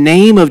deeds in the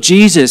name of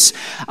Jesus.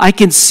 I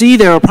can see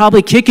they were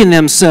probably kicking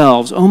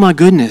themselves. Oh my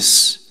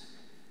goodness.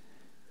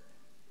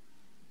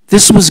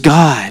 This was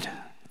God.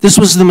 This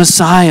was the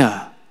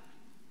Messiah.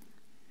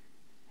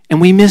 And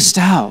we missed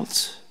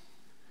out.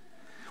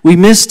 We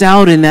missed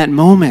out in that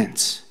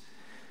moment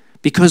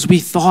because we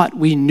thought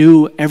we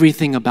knew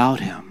everything about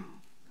him.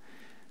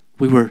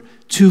 We were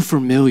too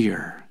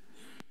familiar.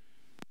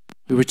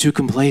 We were too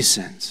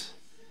complacent.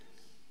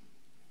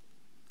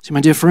 See,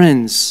 my dear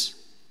friends,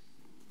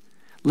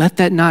 let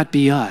that not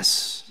be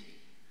us.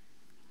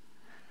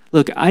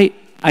 Look, I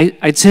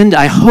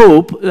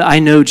hope I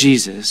know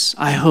Jesus.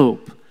 I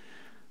hope.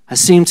 I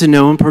seem to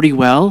know him pretty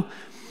well,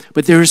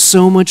 but there is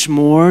so much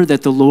more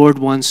that the Lord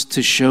wants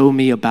to show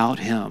me about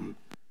him.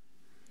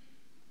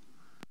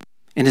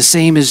 And the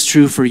same is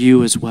true for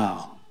you as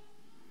well.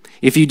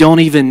 If you don't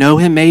even know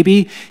him,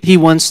 maybe he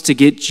wants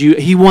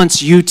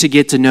you to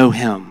get to know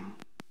him.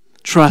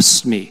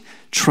 Trust me.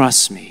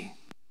 Trust me.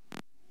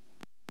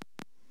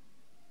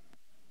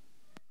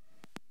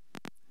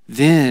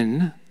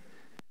 Then,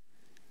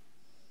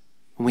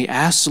 when we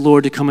ask the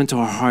Lord to come into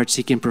our hearts,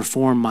 he can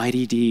perform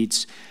mighty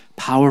deeds,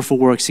 powerful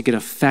works. He can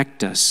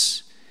affect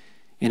us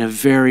in a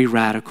very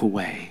radical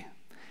way.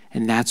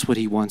 And that's what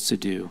he wants to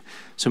do.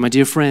 So, my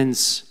dear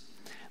friends,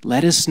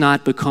 let us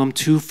not become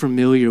too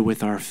familiar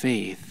with our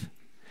faith.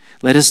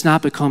 Let us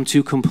not become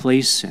too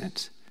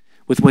complacent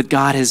with what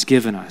God has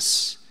given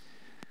us,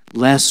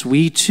 lest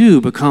we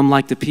too become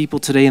like the people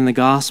today in the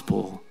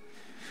gospel,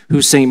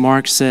 who St.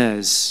 Mark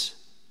says,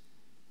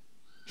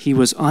 he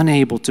was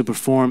unable to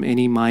perform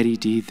any mighty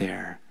deed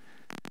there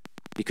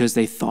because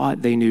they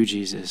thought they knew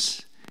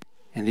Jesus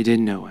and they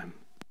didn't know him.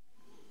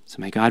 So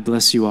may God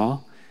bless you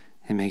all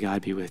and may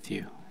God be with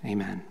you.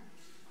 Amen.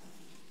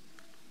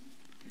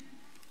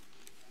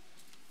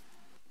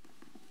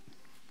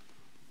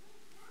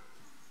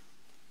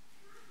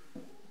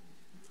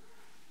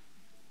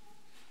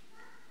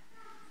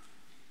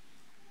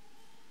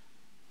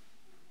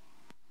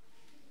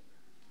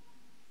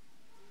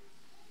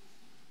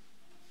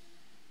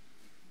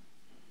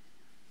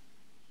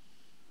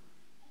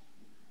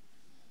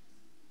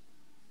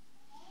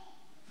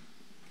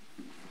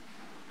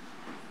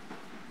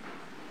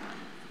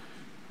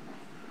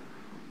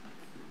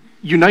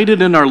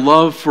 United in our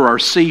love for our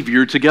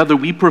Savior, together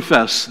we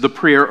profess the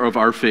prayer of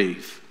our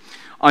faith.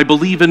 I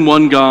believe in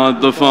one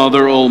God, the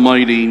Father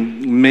Almighty,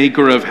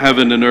 maker of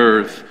heaven and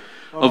earth,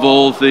 of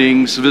all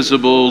things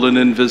visible and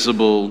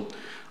invisible.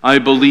 I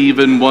believe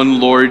in one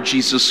Lord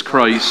Jesus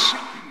Christ,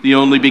 the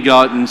only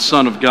begotten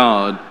Son of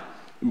God,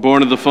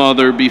 born of the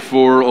Father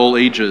before all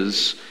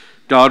ages,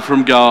 God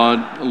from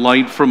God,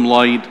 light from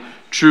light,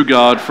 true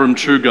God from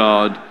true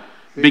God,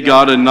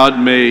 begotten, not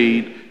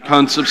made,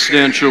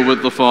 consubstantial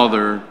with the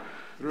Father.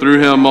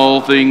 Through him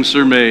all things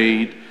are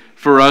made.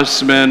 For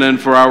us men and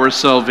for our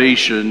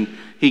salvation,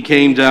 he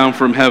came down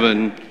from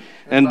heaven,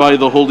 and by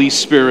the Holy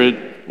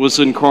Spirit was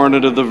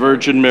incarnate of the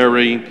Virgin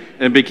Mary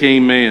and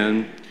became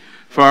man.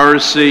 For our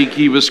sake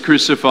he was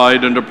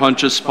crucified under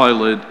Pontius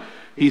Pilate.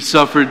 He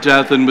suffered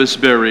death and was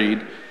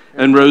buried,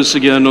 and rose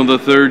again on the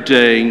third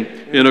day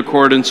in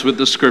accordance with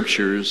the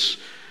Scriptures.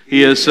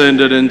 He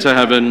ascended into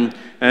heaven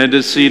and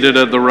is seated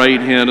at the right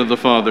hand of the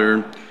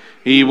Father.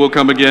 He will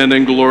come again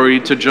in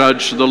glory to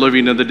judge the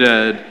living and the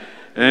dead,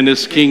 and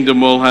his kingdom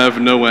will have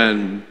no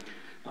end.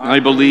 I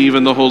believe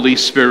in the Holy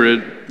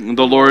Spirit,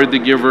 the Lord, the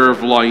giver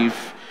of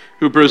life,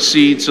 who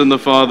proceeds in the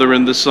Father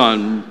and the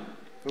Son.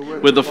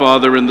 With the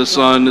Father and the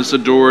Son is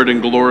adored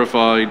and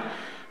glorified,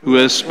 who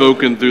has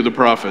spoken through the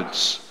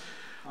prophets.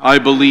 I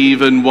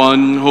believe in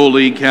one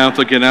holy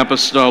Catholic and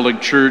Apostolic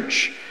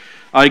Church.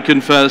 I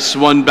confess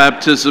one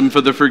baptism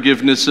for the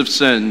forgiveness of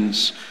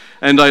sins,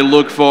 and I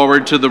look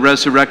forward to the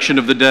resurrection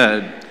of the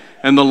dead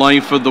and the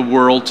life of the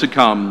world to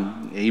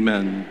come.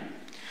 Amen.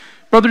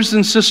 Brothers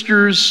and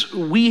sisters,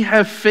 we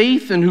have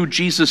faith in who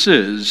Jesus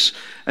is,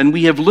 and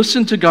we have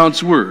listened to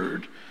God's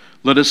word.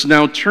 Let us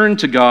now turn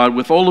to God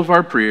with all of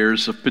our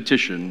prayers of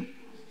petition.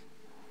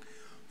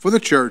 For the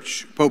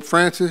Church, Pope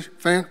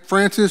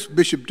Francis,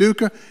 Bishop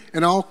Duca,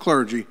 and all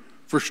clergy,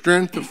 for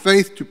strength of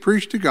faith to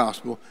preach the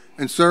gospel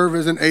and serve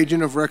as an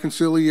agent of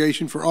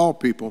reconciliation for all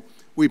people,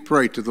 we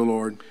pray to the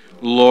Lord.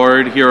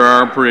 Lord, hear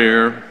our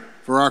prayer.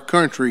 For our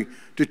country,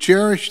 to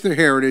cherish the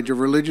heritage of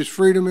religious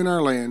freedom in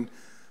our land,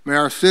 may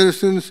our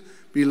citizens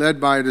be led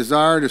by a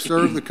desire to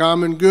serve the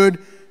common good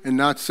and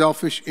not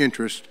selfish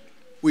interest.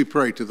 We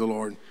pray to the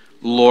Lord.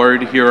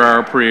 Lord, hear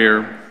our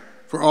prayer.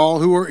 For all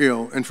who are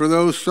ill and for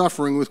those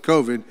suffering with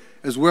COVID,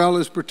 as well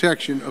as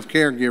protection of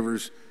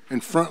caregivers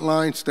and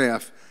frontline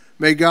staff,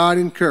 may God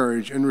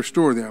encourage and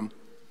restore them.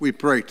 We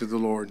pray to the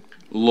Lord.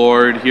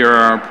 Lord, hear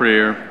our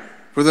prayer.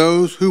 For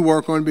those who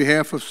work on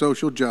behalf of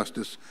social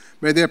justice,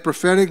 may their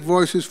prophetic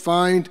voices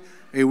find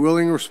a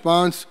willing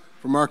response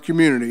from our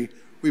community.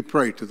 We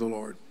pray to the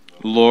Lord.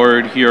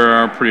 Lord, hear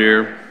our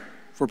prayer.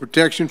 For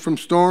protection from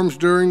storms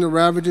during the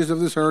ravages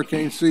of this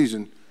hurricane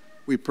season,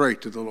 we pray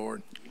to the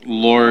Lord.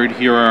 Lord,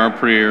 hear our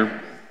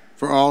prayer.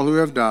 For all who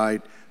have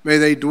died, May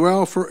they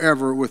dwell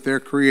forever with their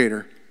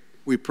Creator.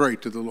 We pray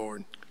to the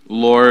Lord.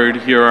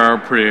 Lord, hear our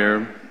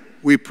prayer.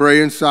 We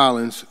pray in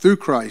silence through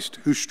Christ,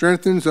 who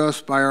strengthens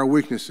us by our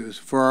weaknesses,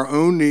 for our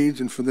own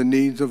needs and for the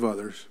needs of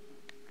others.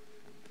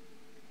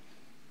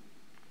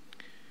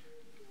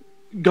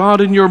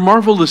 God, in your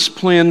marvelous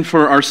plan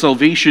for our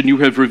salvation, you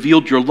have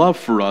revealed your love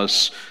for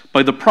us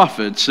by the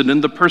prophets and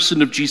in the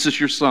person of Jesus,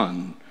 your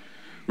Son.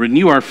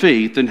 Renew our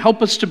faith and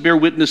help us to bear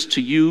witness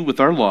to you with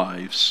our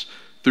lives.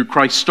 Through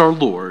Christ our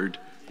Lord.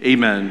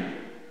 Amen.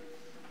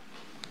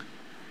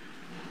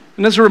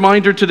 And as a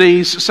reminder,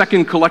 today's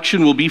second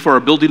collection will be for our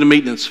Building and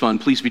Maintenance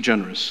Fund. Please be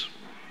generous.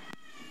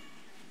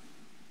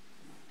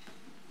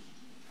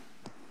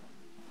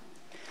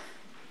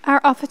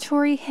 Our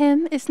offertory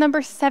hymn is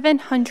number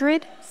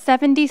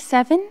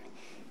 777,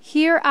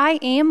 Here I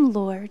Am,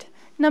 Lord,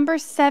 number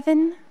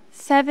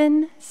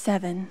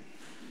 777.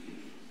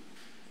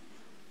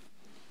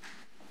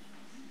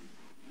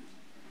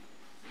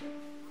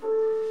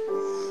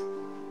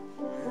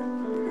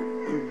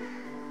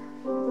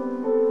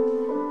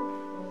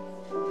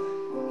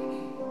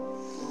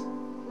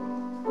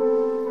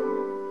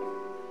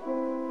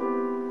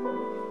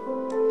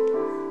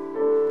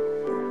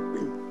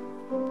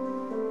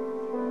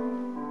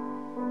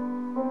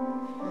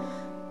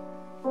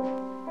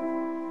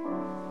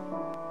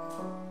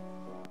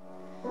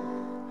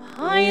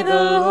 I,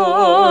 the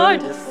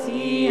Lord of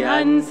sea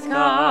and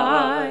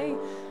sky,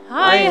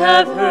 I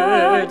have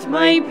heard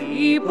my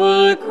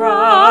people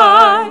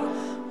cry,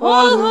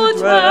 all who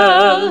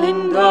dwell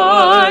in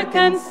dark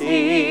and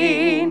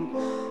sin,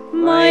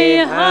 my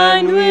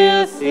hand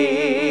will save.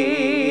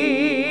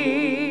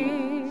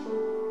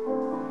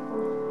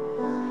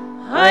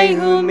 I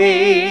who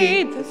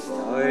made the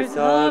stars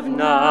of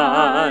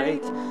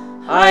night,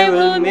 I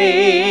will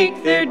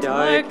make their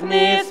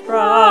darkness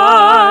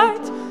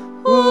bright.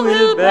 Who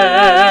will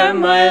bear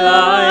my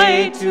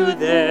light to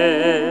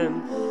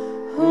them?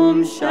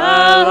 Whom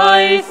shall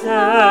I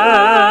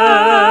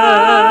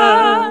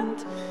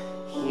send?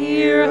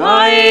 Here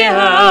I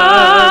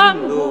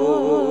am,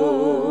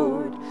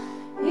 Lord.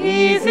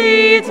 Is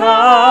it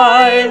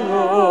I,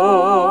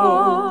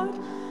 Lord?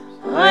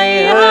 I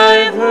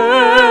have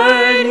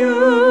heard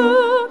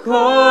you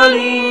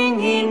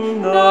calling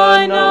in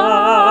the night.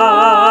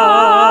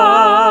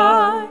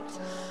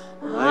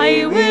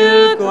 I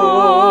will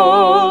go.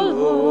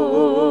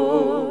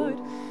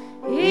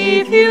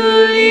 If you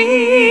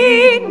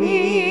lead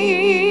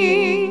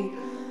me,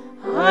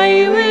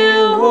 I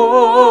will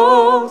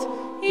hold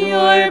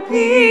your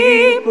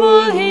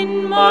people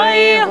in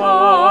my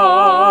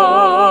heart.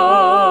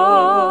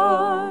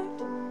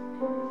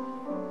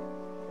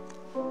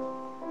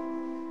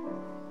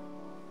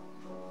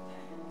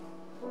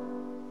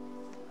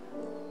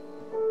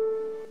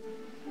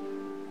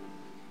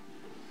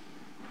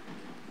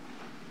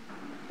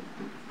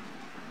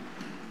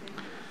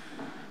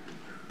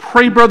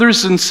 Pray,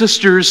 brothers and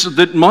sisters,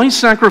 that my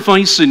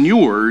sacrifice and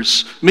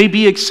yours may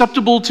be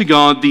acceptable to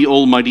God, the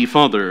Almighty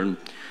Father.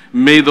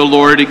 May the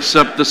Lord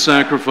accept the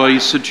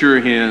sacrifice at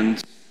your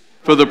hands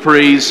for the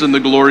praise and the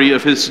glory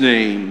of his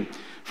name,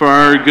 for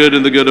our good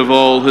and the good of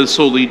all his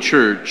holy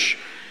church.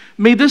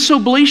 May this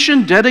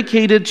oblation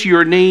dedicated to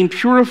your name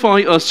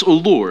purify us, O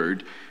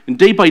Lord, and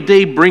day by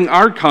day bring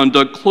our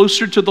conduct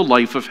closer to the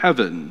life of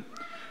heaven.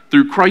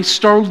 Through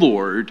Christ our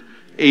Lord.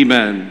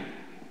 Amen.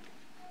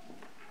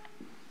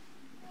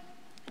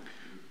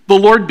 The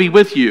Lord be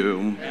with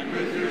you. And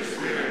with your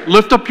spirit.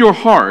 Lift up your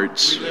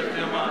hearts. We lift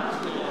them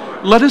up to the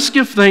Lord. Let us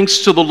give thanks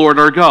to the Lord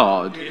our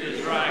God. It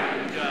is right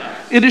and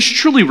just. It is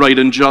truly right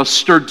and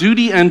just, our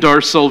duty and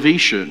our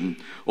salvation,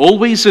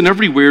 always and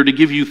everywhere to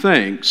give you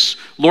thanks,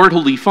 Lord,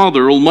 Holy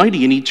Father,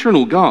 Almighty and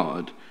eternal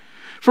God.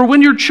 For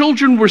when your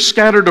children were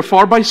scattered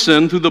afar by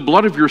sin through the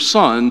blood of your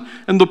Son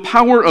and the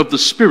power of the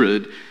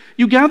Spirit,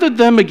 you gathered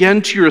them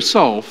again to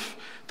yourself,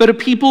 that a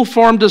people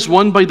formed as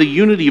one by the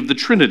unity of the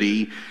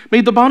Trinity,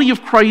 made the body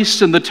of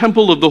Christ and the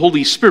temple of the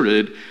Holy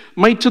Spirit,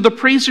 might to the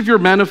praise of your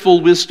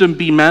manifold wisdom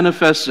be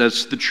manifest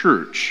as the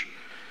church.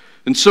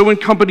 And so in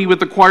company with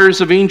the choirs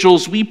of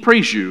angels we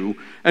praise you,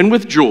 and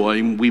with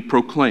joy we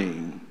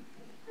proclaim.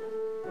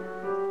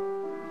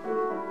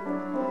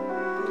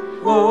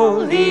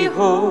 Holy,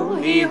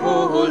 holy,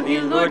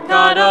 holy, Lord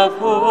God of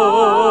hosts.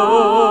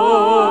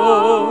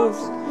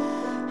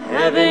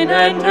 Heaven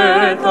and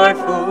earth are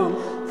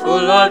full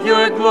of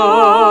your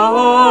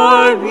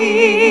glory.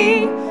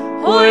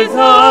 Hosanna,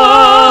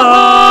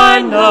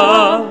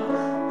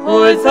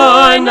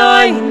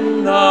 Hosanna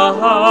in the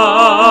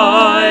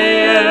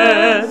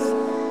highest.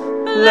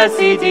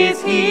 Blessed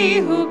is he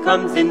who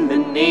comes in the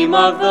name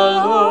of the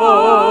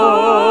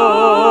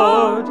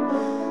Lord.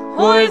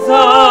 Hosanna,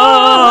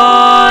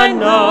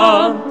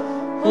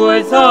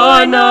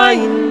 Hosanna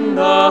in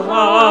the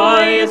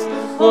highest.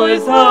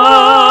 Hosanna,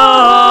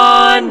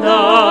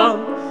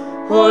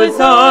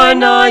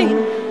 Hosanna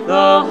in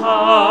the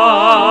highest.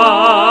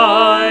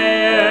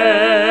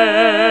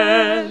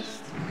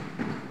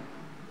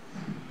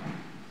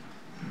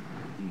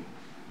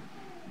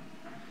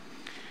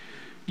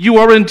 You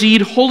are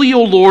indeed holy,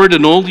 O Lord,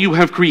 and all you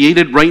have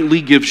created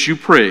rightly gives you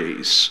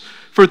praise.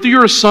 For through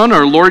your Son,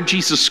 our Lord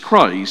Jesus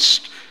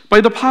Christ, by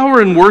the power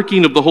and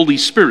working of the Holy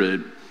Spirit,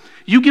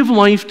 you give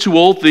life to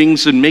all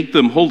things and make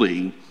them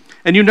holy,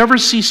 and you never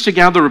cease to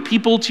gather a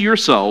people to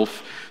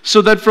yourself, so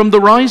that from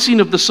the rising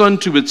of the sun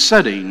to its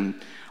setting,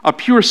 a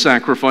pure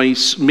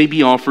sacrifice may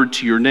be offered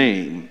to your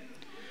name.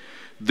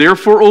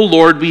 Therefore, O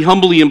Lord, we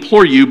humbly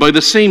implore you, by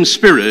the same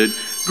Spirit,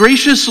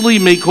 graciously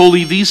make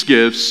holy these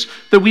gifts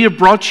that we have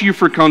brought to you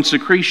for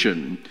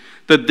consecration,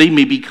 that they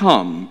may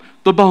become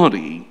the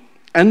body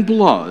and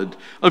blood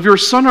of your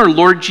Son, our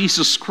Lord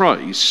Jesus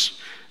Christ,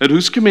 at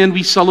whose command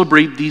we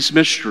celebrate these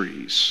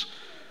mysteries.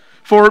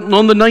 For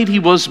on the night he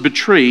was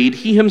betrayed,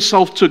 he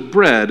himself took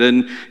bread,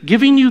 and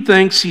giving you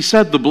thanks, he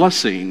said the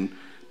blessing,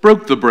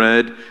 broke the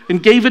bread,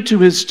 and gave it to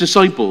his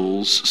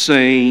disciples,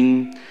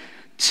 saying,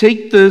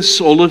 "Take this,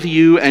 all of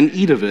you, and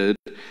eat of it,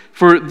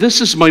 for this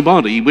is my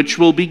body, which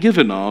will be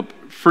given up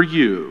for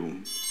you."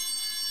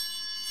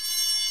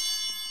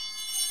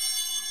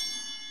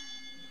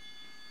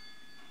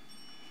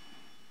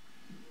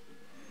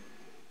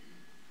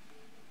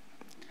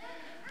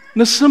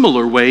 In a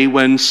similar way,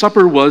 when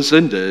supper was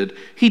ended,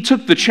 he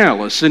took the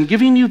chalice, and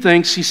giving you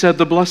thanks, he said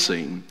the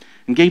blessing,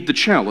 and gave the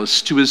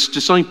chalice to his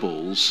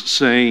disciples,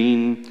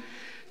 saying,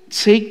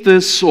 "Take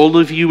this, all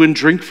of you, and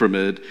drink from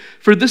it,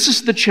 for this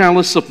is the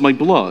chalice of my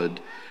blood,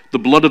 the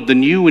blood of the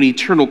new and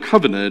eternal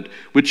covenant,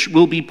 which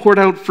will be poured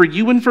out for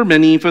you and for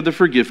many for the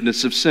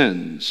forgiveness of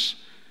sins.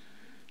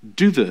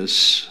 Do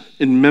this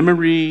in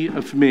memory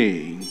of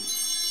me."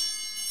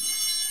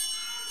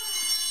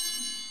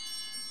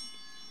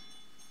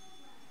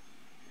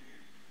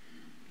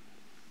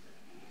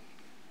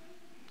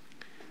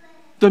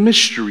 The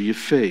mystery of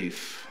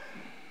faith.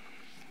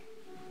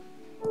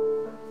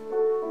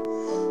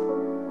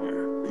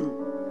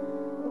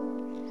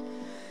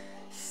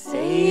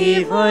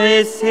 Save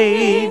us,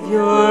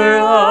 Savior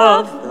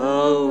of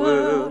the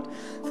world,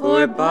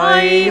 for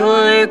by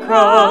your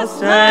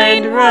cross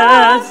and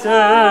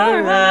resurrection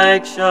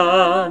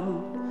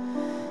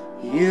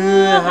you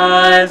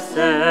have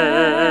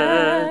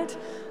set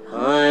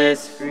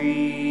us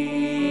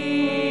free.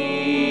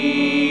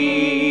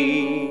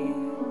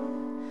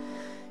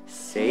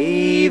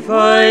 Save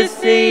us,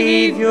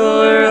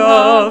 Savior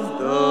of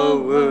the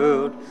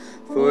world,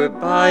 for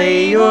by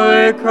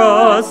your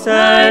cross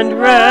and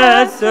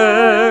resurrection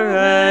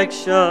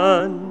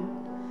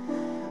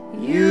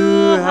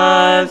you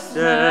have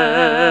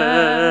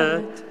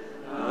set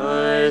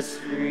us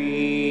free.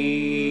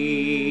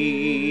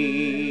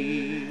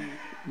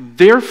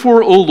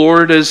 Therefore, O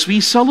Lord, as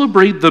we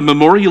celebrate the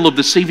memorial of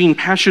the saving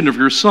passion of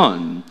your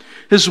Son,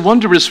 his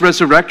wondrous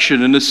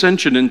resurrection and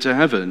ascension into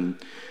heaven,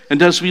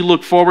 and as we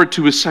look forward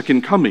to his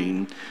second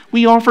coming,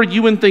 we offer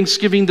you in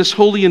thanksgiving this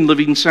holy and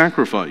living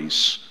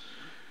sacrifice.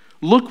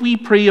 Look, we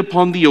pray,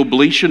 upon the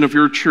oblation of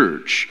your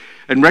church,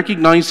 and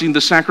recognizing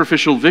the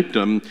sacrificial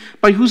victim,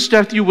 by whose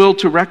death you will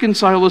to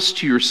reconcile us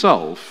to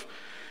yourself.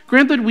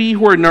 Grant that we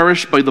who are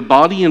nourished by the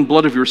body and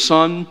blood of your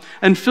Son,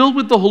 and filled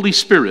with the Holy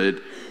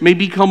Spirit, may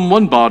become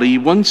one body,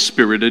 one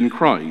spirit in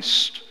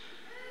Christ.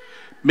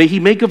 May he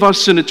make of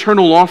us an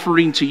eternal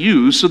offering to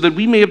you, so that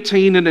we may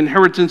obtain an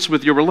inheritance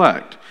with your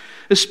elect,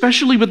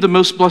 especially with the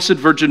most blessed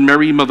Virgin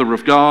Mary, Mother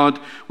of God,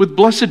 with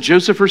blessed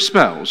Joseph, her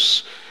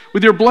spouse,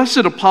 with your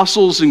blessed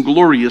apostles and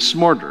glorious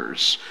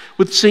martyrs,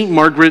 with Saint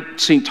Margaret,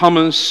 Saint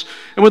Thomas,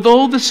 and with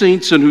all the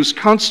saints in whose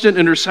constant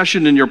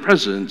intercession in your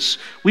presence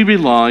we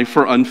rely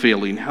for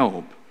unfailing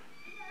help.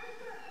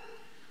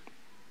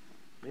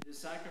 May the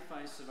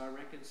sacrifice of our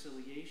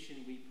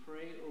reconciliation, we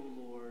pray, O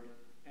Lord,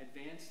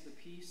 advance the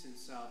peace and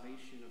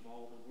salvation of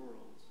all the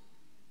world.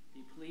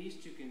 Be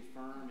pleased to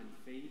confirm in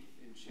faith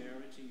and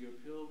charity your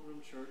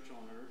pilgrim church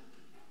on earth,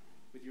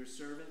 with your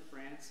servant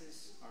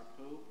Francis, our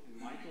Pope, and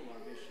Michael,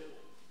 our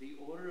Bishop, the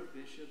order of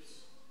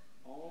bishops,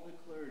 all the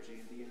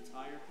clergy, and the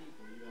entire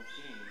people you have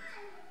gained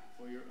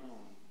for your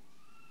own.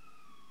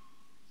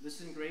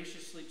 Listen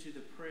graciously to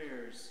the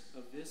prayers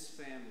of this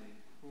family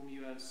whom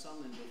you have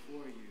summoned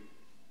before you.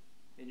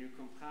 In your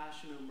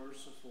compassion, O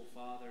merciful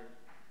Father,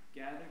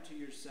 gather to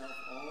yourself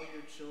all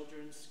your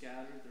children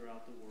scattered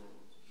throughout the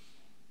world.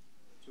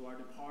 To our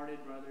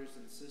departed brothers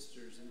and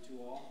sisters, and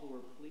to all who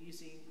are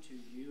pleasing to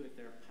you at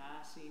their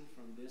passing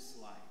from this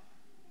life,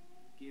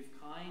 give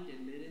kind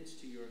admittance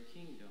to your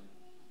kingdom,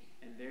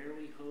 and there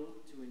we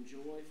hope to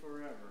enjoy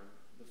forever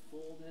the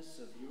fullness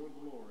of your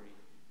glory,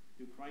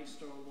 through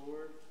Christ our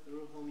Lord,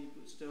 through whom you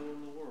bestow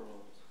in the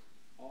world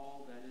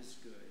all that is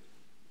good.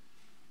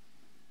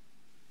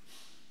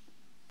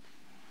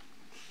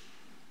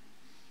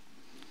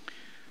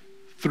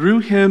 Through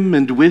him,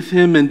 and with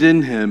him, and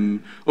in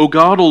him, O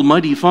God,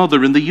 Almighty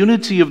Father, in the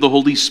unity of the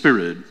Holy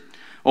Spirit,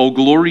 all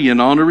glory and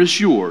honor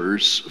is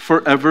yours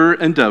forever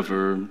and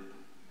ever.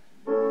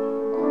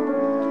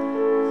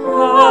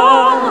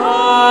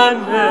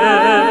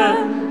 Amen.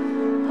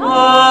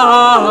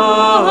 Amen.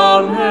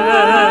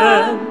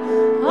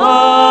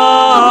 Amen.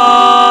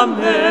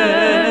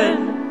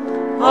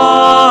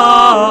 Amen.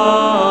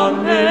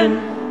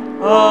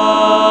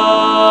 Amen.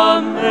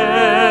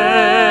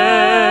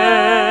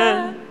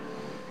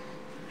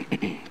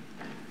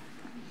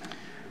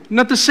 And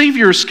at the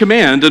Savior's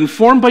command,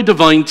 informed by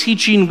divine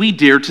teaching, we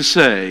dare to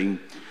say,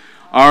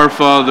 Our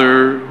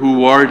Father,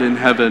 who art in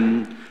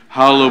heaven,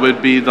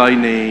 hallowed be thy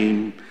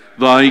name.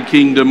 Thy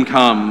kingdom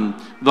come,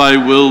 thy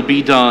will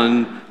be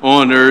done,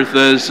 on earth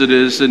as it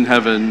is in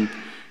heaven.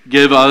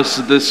 Give us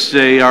this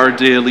day our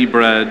daily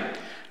bread,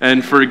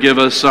 and forgive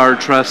us our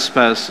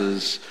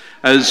trespasses,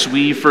 as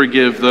we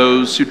forgive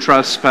those who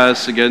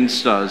trespass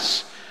against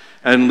us.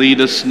 And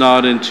lead us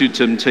not into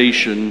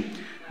temptation,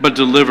 but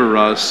deliver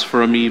us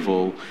from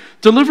evil.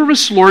 Deliver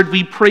us, Lord,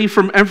 we pray,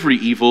 from every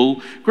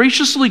evil.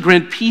 Graciously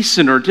grant peace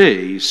in our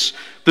days,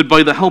 that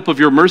by the help of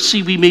your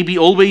mercy we may be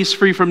always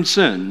free from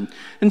sin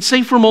and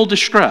safe from all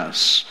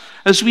distress,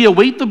 as we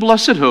await the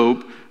blessed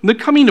hope and the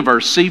coming of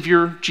our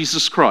Savior,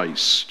 Jesus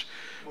Christ.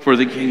 For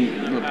the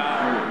kingdom, the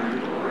power, and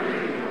the glory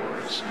are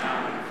yours,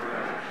 now and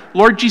forever.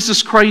 Lord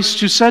Jesus Christ,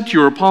 who said to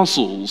your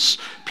apostles,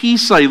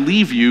 Peace I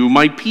leave you,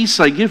 my peace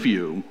I give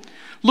you.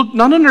 Look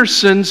not on our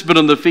sins, but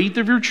on the faith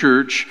of your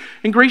church,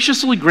 and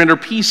graciously grant our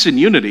peace and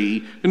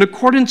unity in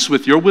accordance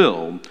with your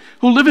will,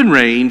 who live and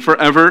reign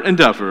forever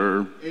and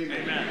ever.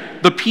 Amen.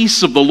 The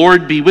peace of the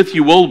Lord be with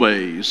you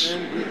always.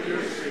 And with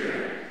your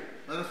spirit.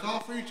 Let us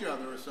offer each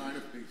other a sign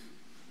of peace.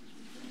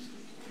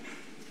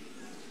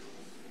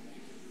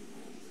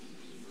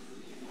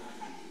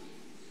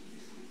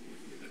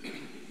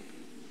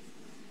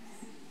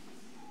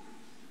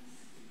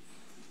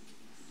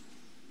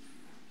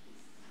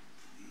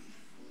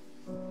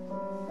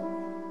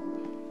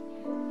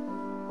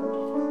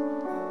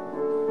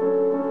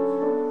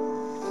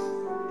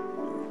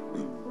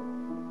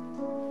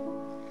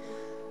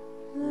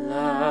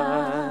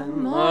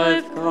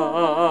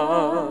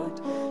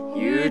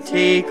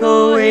 Take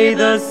away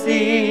the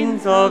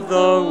sins of the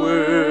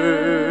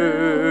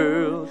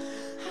world.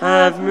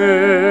 Have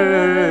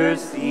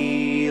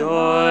mercy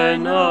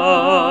on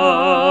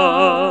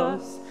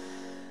us.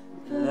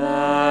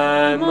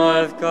 Lamb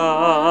of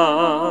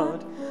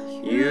God,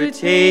 you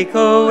take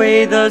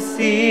away the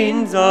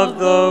sins of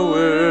the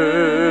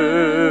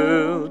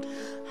world.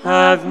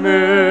 Have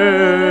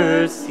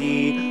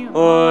mercy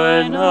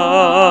on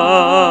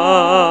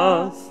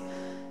us.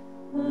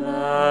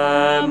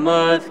 Lamb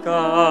of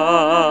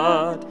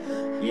God,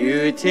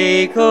 you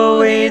take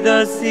away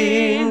the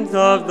sins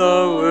of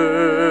the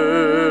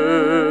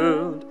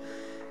world.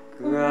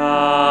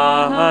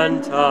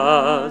 Grant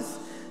us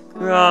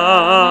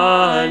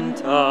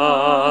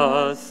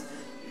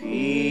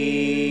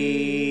peace.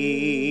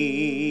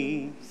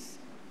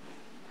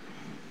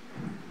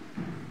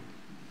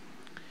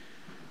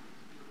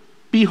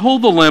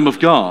 Behold the Lamb of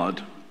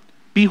God.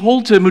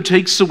 Behold him who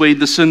takes away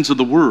the sins of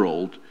the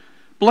world.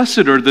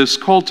 Blessed are those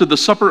called to the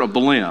supper of the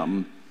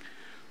Lamb.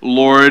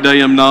 Lord, I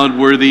am not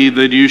worthy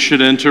that you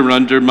should enter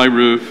under my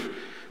roof,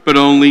 but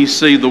only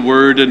say the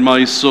word, and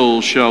my soul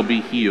shall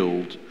be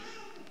healed.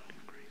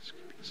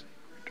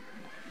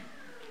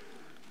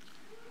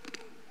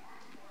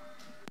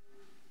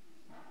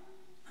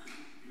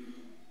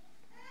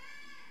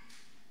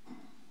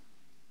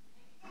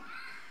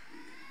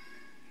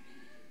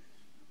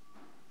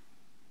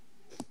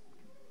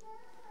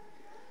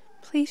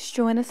 Please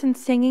join us in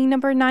singing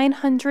number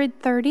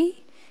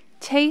 930,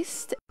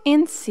 Taste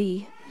and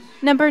See,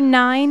 number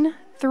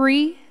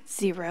 930.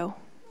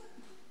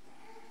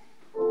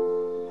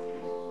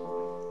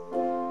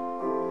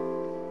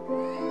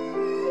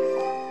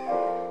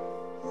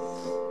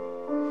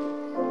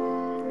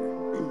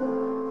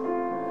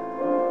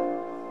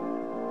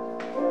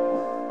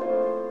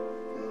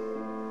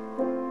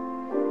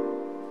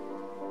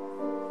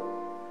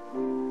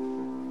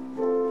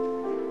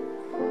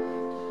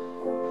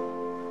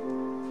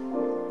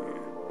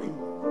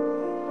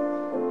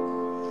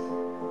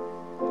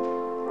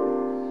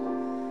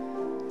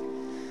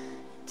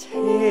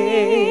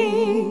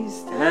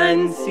 Taste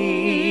and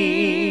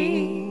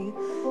see,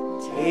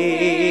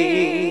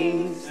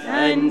 taste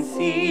and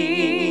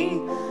see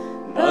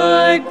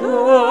the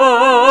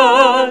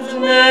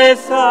goodness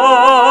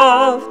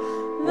of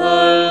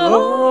the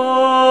Lord.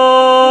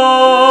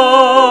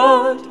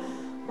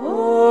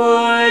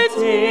 Oh,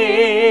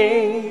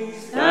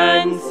 taste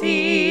and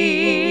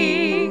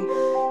see,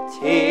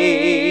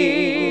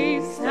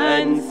 taste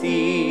and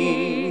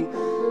see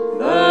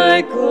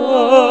the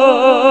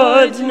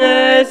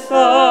goodness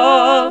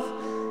of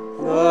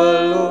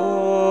the Lord,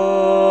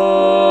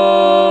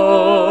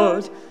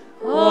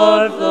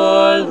 of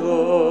the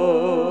Lord.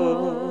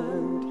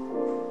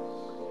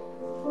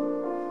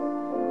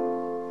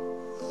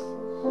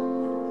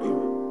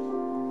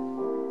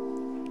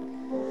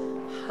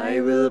 I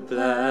will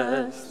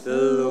bless the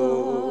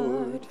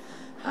Lord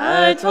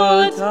at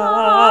all times.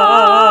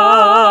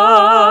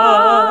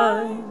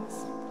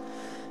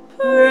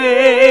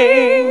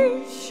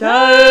 Praise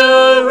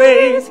shall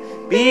always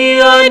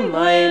be on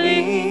my lips.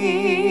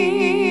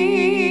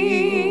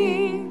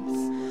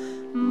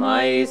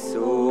 My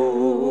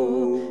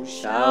soul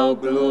shall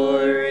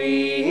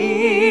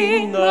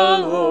glory in the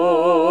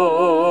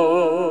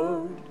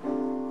Lord.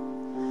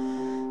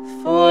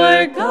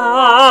 For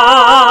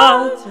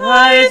God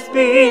has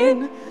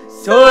been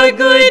so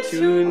good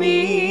to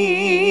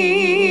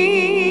me.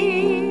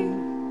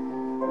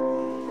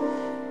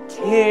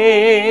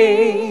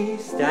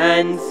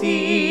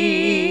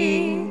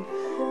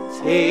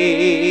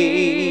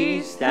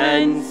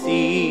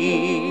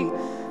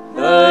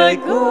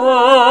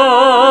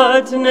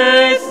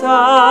 goodness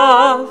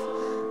of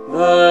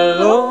the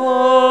Lord.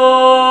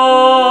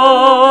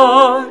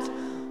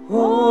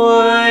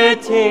 Oh,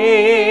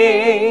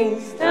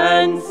 taste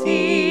and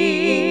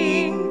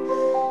see,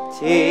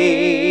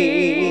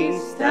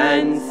 taste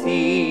and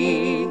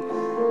see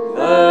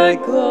the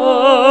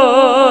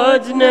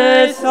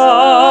goodness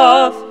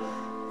of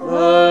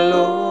the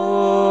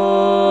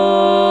Lord,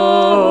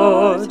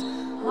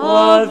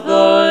 of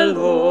the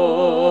Lord.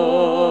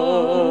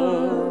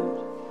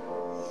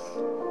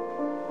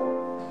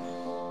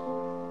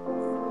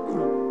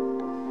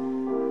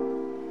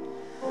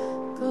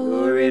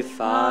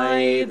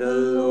 Glorify the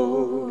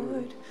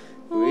Lord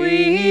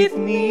with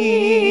me.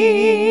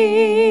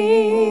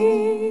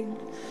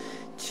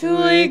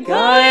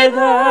 Together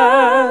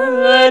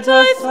let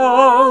us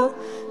all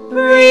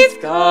praise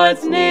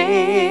God's name.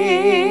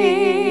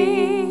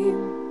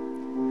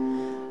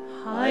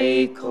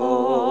 I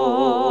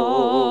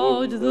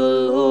called the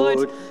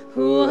Lord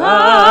who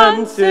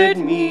answered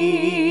me.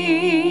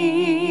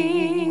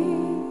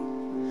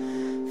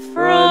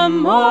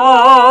 From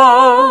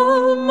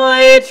all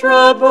my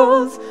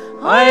troubles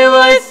I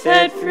was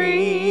set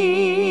free.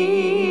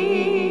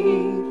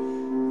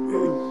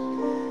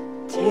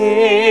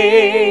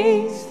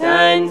 Taste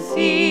and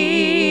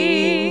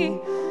see,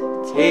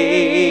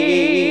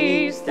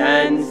 taste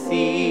and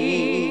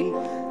see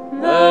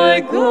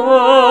the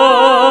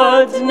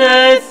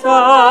goodness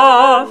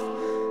of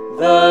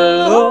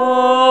the Lord.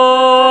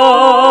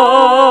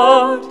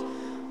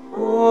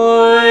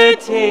 Oh,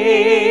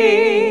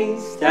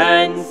 taste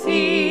and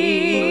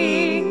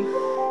see,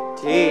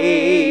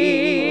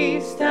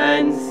 taste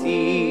and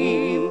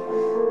see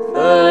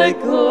the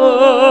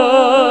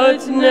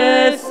goodness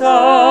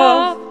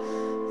of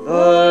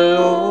the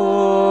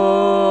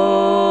Lord,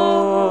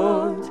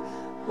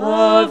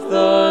 of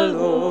the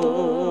Lord.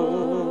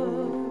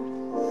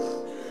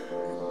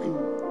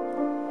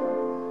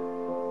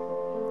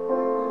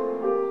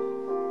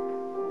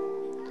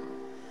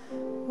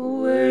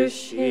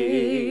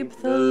 Worship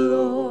the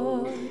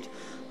Lord,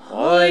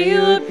 all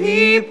you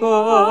people.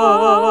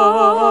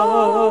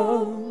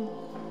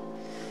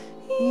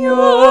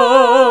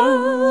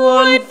 You'll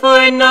want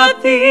for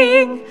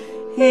nothing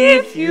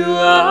if you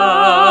ask.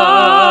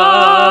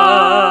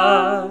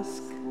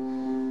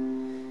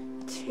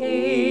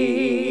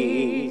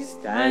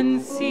 Taste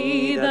and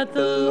see that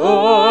the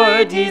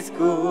Lord is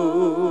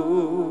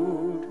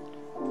good.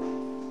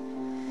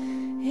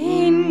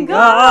 In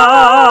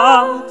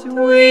God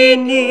we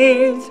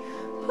need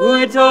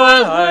put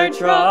all our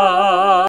trust.